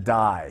has to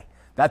die.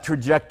 That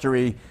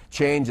trajectory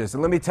changes.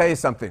 And let me tell you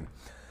something.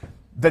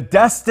 The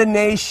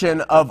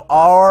destination of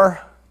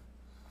our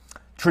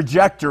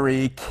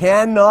trajectory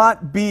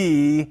cannot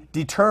be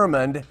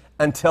determined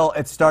until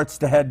it starts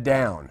to head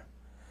down.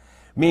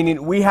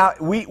 Meaning we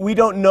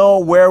don't know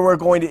where we're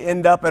going to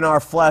end up in our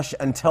flesh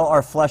until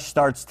our flesh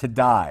starts to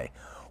die.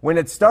 When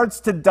it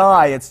starts to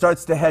die, it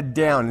starts to head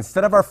down.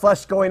 Instead of our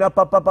flesh going up,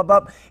 up, up, up,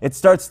 up, it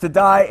starts to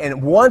die.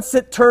 And once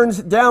it turns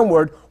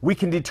downward, we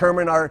can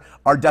determine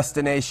our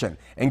destination.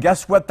 And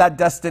guess what that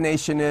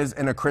destination is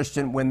in a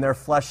Christian when their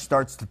flesh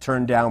starts to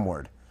turn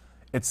downward?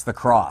 It's the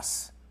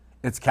cross.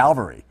 It's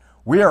Calvary.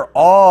 We are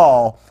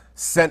all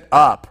sent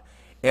up.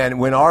 And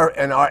when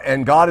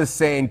and God is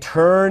saying,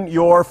 turn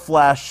your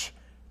flesh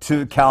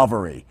to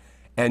Calvary.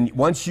 And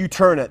once you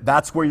turn it,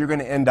 that's where you're going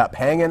to end up,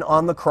 hanging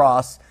on the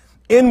cross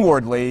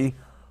inwardly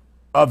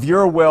of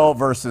your will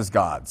versus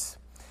God's.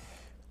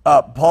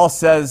 Paul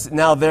says,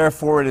 now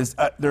therefore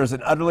there's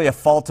an utterly a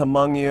fault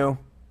among you.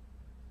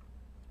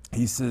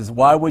 He says,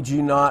 why would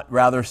you not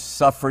rather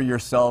suffer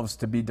yourselves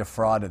to be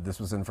defrauded? This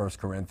was in 1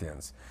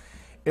 Corinthians.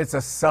 It's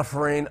a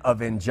suffering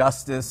of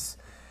injustice.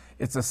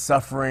 It's a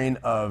suffering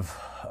of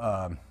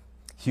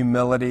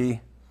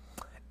humility.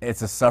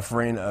 It's a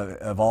suffering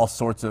of all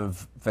sorts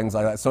of things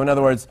like that. So in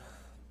other words,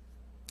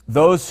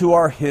 those who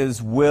are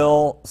his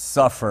will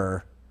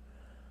suffer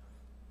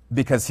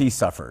because he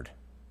suffered.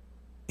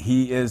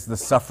 He is the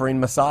suffering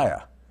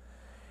Messiah.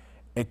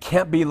 It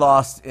can't be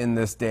lost in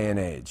this day and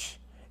age.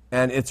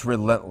 And it's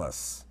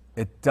relentless.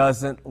 It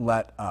doesn't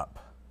let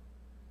up.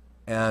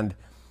 And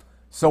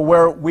so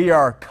where we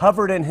are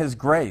covered in his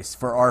grace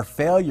for our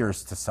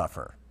failures to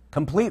suffer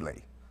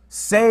completely,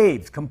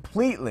 saved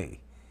completely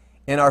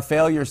in our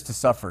failures to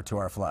suffer to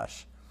our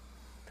flesh,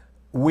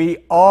 we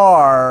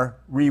are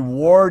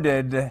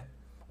rewarded,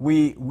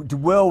 we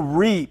will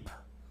reap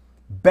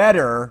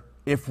better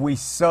if we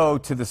sow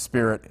to the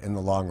Spirit in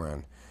the long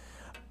run.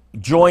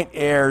 Joint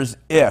heirs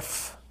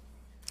if.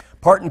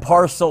 Part and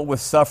parcel with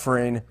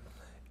suffering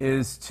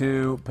is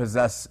to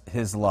possess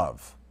his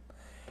love.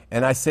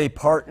 And I say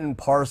part and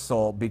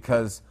parcel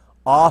because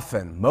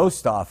often,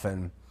 most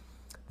often,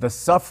 the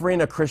suffering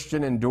a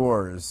Christian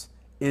endures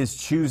is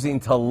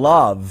choosing to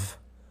love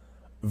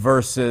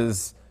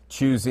versus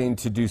choosing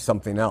to do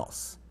something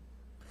else.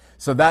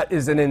 So that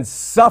is an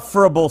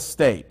insufferable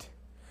state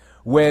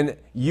when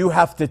you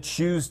have to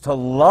choose to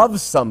love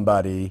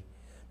somebody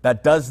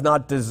that does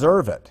not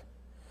deserve it.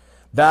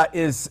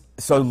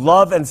 So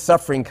love and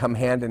suffering come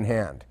hand in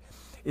hand.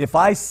 If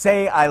I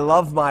say I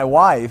love my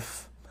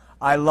wife,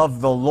 I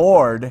love the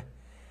Lord,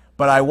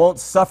 but I won't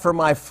suffer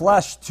my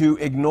flesh to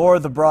ignore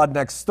the broad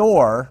next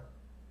door,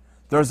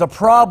 there's a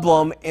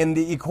problem in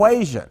the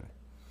equation.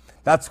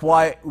 That's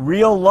why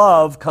real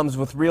love comes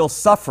with real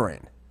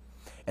suffering,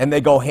 and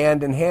they go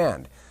hand in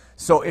hand.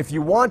 So if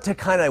you want to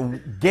kind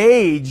of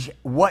gauge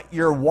what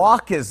your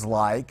walk is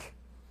like,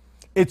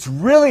 it's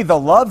really the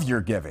love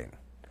you're giving.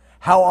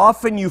 How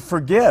often you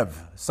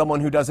forgive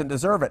someone who doesn't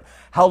deserve it.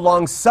 How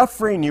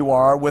long-suffering you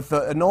are with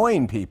the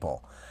annoying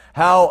people.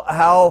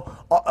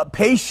 how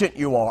patient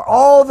you are,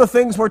 all the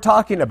things we're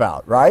talking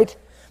about, right?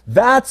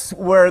 That's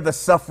where the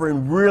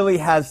suffering really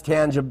has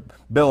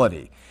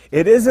tangibility.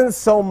 It isn't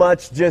so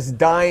much just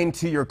dying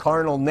to your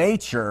carnal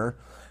nature.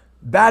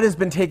 That has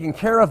been taken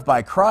care of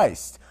by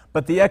Christ.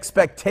 But the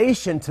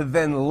expectation to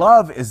then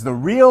love is the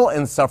real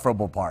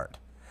insufferable part.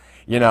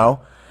 You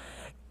know,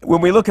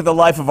 when we look at the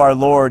life of our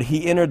Lord,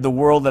 he entered the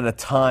world at a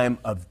time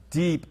of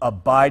deep,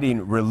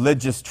 abiding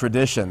religious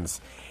traditions.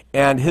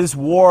 And his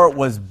war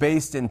was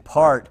based in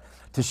part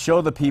to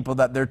show the people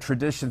that their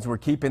traditions were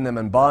keeping them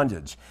in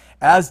bondage.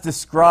 As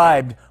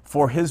described,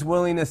 for his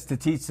willingness to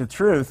teach the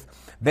truth,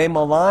 they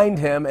maligned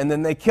him and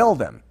then they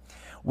killed him.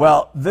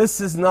 Well,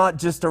 this is not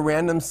just a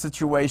random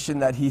situation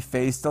that he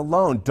faced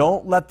alone.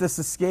 Don't let this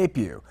escape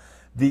you.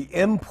 The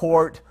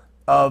import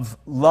of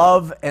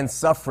love and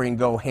suffering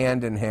go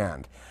hand in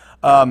hand.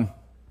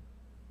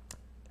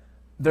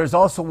 There's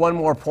also one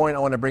more point I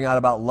want to bring out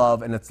about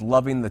love, and it's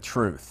loving the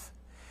truth.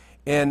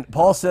 And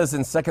Paul says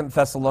in 2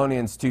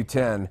 Thessalonians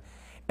 2:10,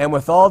 and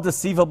with all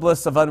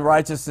deceivableness of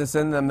unrighteousness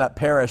in them that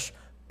perish,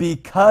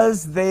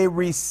 because they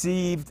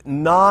received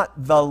not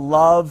the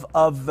love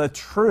of the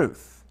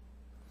truth,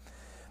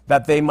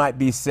 that they might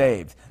be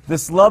saved.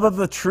 This love of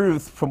the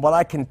truth, from what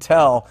I can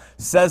tell,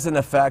 says in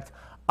effect,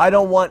 I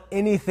don't want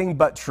anything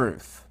but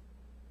truth.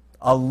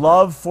 A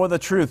love for the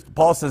truth.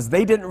 Paul says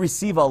they didn't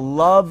receive a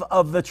love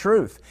of the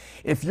truth.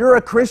 If you're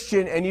a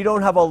Christian and you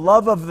don't have a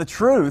love of the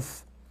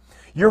truth,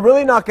 you're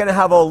really not going to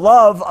have a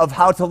love of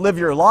how to live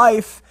your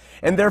life,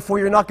 and therefore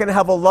you're not going to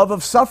have a love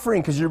of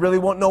suffering because you really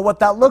won't know what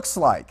that looks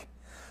like.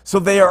 So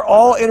they are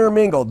all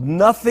intermingled.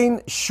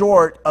 Nothing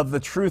short of the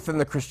truth in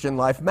the Christian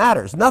life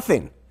matters.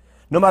 Nothing.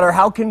 No matter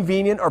how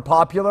convenient or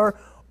popular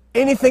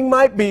anything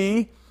might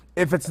be,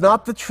 if it's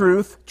not the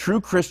truth, true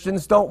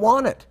Christians don't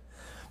want it.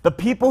 The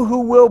people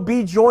who will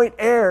be joint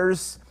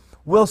heirs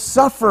will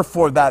suffer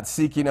for that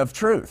seeking of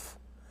truth.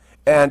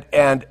 And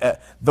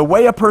the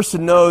way a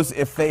person knows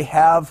if they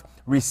have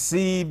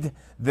received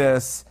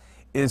this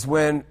is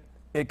when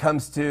it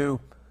comes to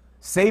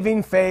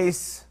saving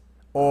face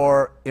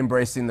or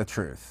embracing the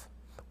truth.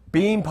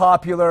 Being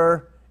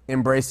popular,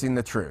 embracing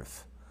the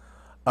truth.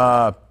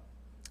 Not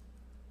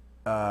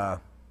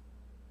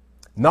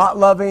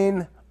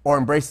loving or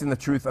embracing the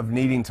truth of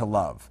needing to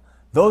love.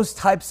 Those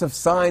types of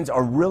signs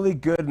are really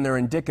good, and they're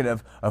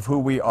indicative of who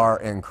we are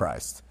in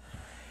Christ.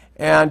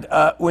 And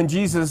when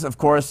Jesus, of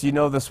course, you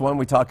know this one,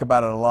 we talk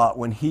about it a lot,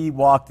 when he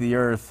walked the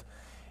earth,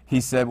 he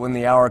said, when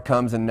the hour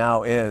comes and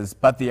now is,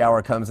 but the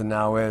hour comes and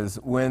now is,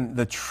 when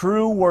the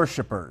true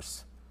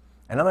worshipers,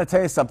 and I'm going to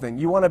tell you something,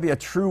 you want to be a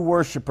true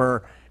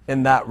worshiper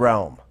in that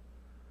realm.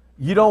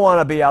 You don't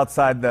want to be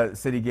outside the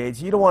city gates.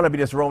 You don't want to be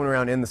just roaming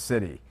around in the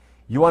city.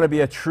 You want to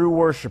be a true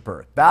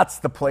worshiper. That's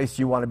the place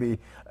you want to be.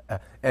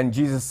 And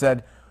Jesus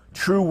said,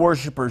 true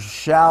worshipers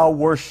shall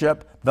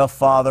worship the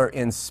Father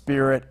in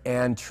spirit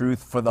and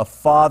truth, for the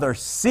Father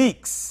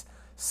seeks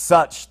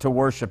such to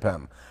worship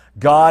him.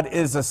 God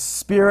is a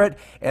spirit,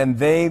 and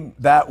they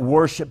that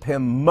worship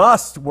him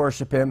must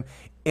worship him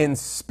in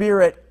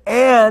spirit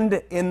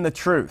and in the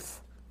truth.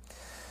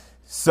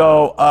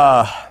 So,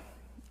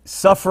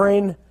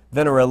 suffering,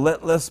 then a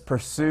relentless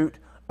pursuit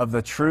of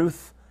the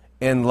truth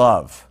in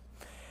love.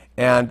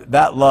 And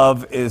that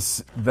love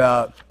is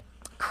the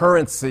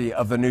currency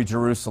of the New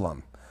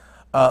Jerusalem.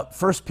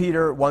 1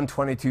 Peter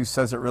 1:22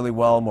 says it really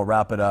well, and we'll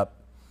wrap it up.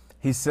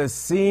 He says,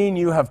 seeing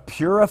you have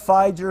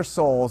purified your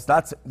souls,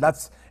 that's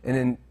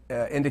an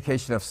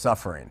indication of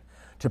suffering.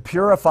 To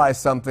purify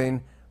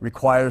something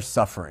requires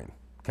suffering,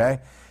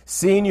 okay?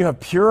 Seeing you have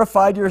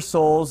purified your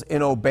souls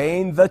in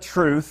obeying the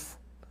truth,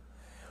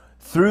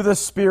 through the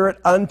Spirit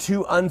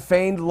unto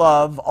unfeigned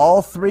love,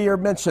 all three are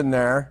mentioned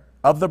there,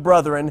 of the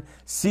brethren,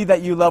 see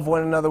that you love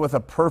one another with a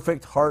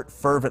perfect heart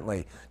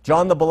fervently.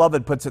 John the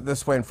Beloved puts it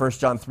this way in 1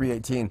 John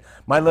 3:18.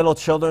 My little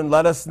children,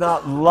 let us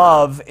not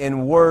love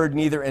in word,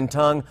 neither in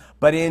tongue,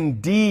 but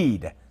in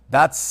deed.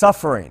 That's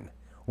suffering.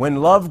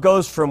 When love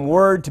goes from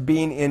word to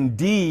being in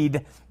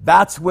deed,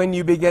 that's when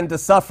you begin to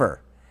suffer.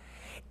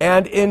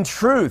 And in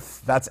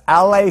truth, that's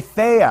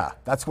aletheia.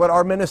 That's what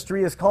our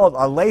ministry is called,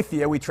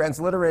 aletheia. We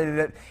transliterated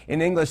it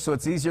in English so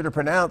it's easier to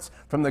pronounce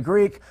from the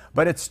Greek,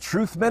 but it's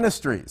truth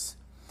ministries.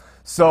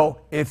 So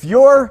if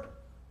you're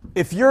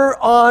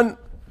on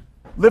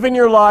living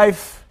your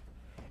life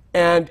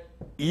and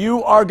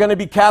you are going to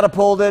be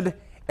catapulted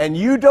and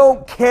you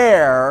don't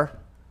care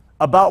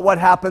about what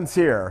happens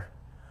here,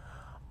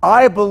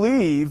 I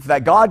believe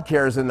that God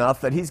cares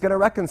enough that he's going to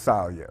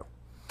reconcile you.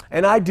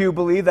 And I do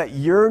believe that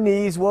your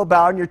knees will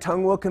bow and your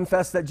tongue will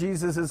confess that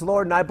Jesus is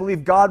Lord. And I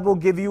believe God will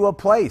give you a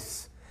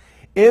place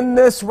in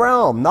this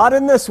realm, not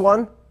in this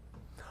one.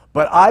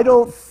 But I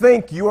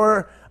think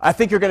you're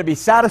going to be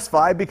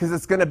satisfied because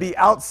it's going to be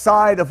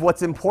outside of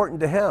what's important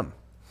to him.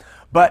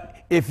 But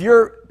if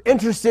you're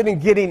interested in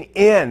getting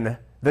in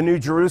the New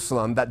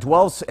Jerusalem that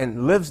dwells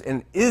and lives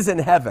and is in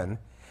heaven,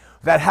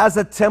 that has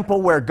a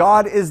temple where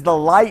God is the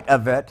light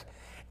of it,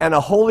 and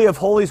a holy of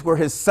holies where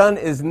his Son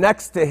is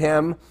next to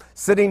him,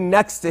 sitting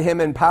next to him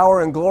in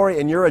power and glory,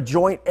 and you're a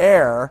joint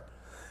heir,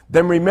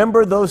 then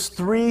remember those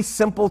three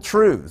simple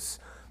truths.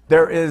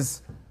 There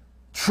is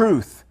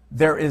truth,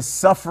 there is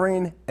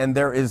suffering, and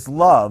there is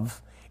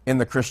love in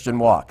the Christian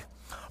walk.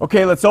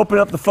 Okay, let's open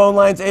up the phone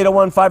lines,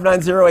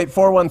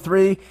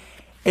 801-590-8413,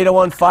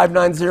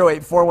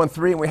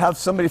 801-590-8413, and we have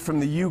somebody from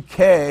the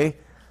UK,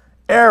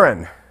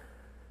 Aaron,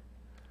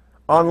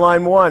 on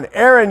line one.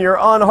 Aaron, you're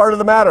on Heart of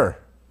the Matter.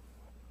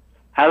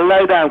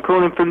 Hello there, I'm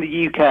calling from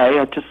the UK.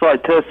 I'd just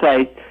like to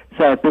say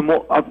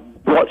I've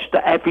watched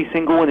every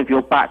single one of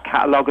your back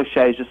catalogue of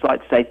shows. Just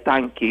like to say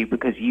thank you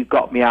because you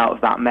got me out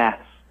of that mess.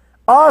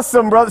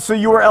 Awesome, brother. So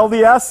you were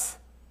LDS?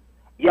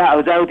 Yeah, I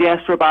was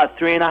LDS for about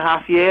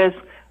 3.5 years,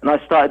 and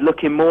I started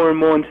looking more and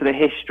more into the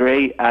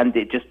history, and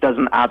it just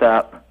doesn't add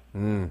up.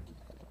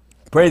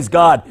 Praise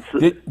God.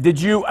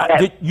 Did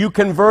you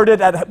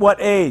converted at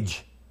what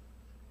age?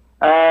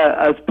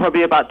 I was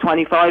probably about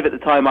 25 at the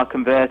time I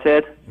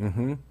converted.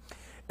 Mm-hmm.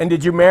 And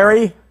did you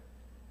marry?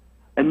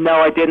 And no,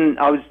 I didn't.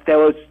 I was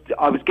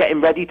getting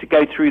ready to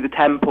go through the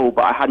temple,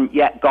 but I hadn't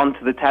yet gone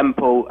to the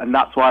temple, and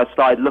that's why I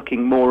started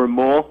looking more and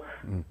more.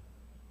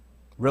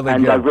 Really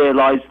and good. I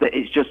realised that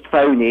it's just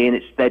phony, and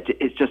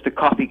it's just a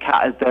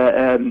copycat of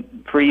the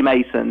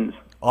Freemasons.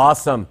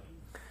 Awesome.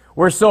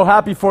 We're so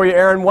happy for you,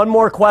 Aaron. One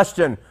more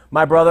question,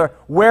 my brother.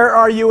 Where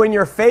are you in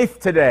your faith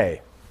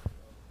today?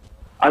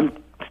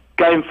 I'm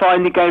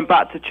finally going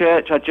back to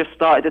church. I just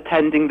started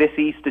attending this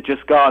Easter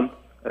just gone,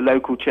 a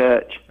local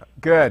church.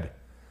 Good.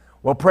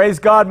 Well, praise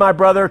God, my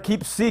brother.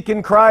 Keep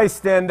seeking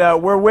Christ, and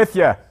we're with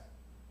you.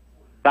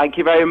 Thank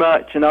you very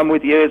much, and I'm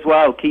with you as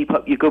well. Keep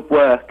up your good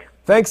work.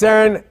 Thanks,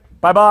 Aaron.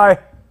 Bye-bye.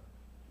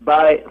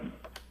 Bye.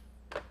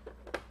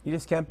 You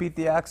just can't beat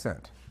the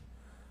accent.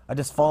 I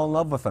just fall in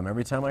love with them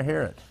every time I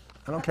hear it.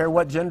 I don't care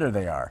what gender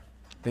they are.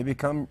 They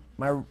become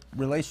my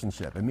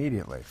relationship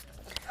immediately.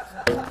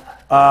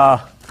 I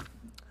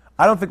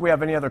don't think we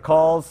have any other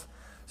calls,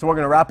 so we're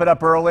going to wrap it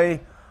up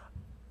early.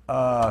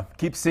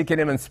 Keep seeking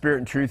Him in spirit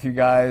and truth, you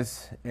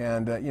guys.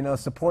 And,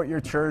 support your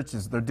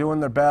churches. They're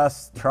doing their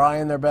best,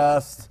 trying their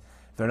best.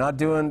 If they're not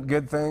doing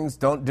good things,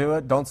 don't do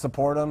it. Don't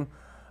support them.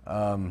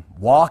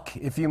 Walk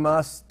if you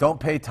must. Don't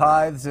pay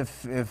tithes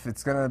if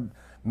it's going to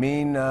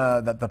mean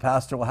that the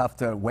pastor will have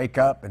to wake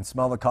up and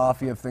smell the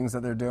coffee of things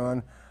that they're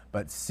doing.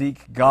 But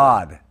seek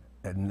God,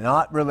 and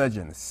not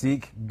religion.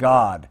 Seek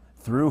God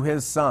through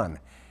His Son.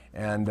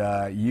 And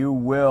you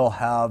will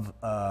have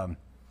a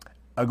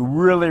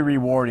really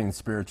rewarding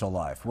spiritual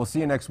life. We'll see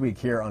you next week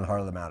here on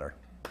Heart of the Matter.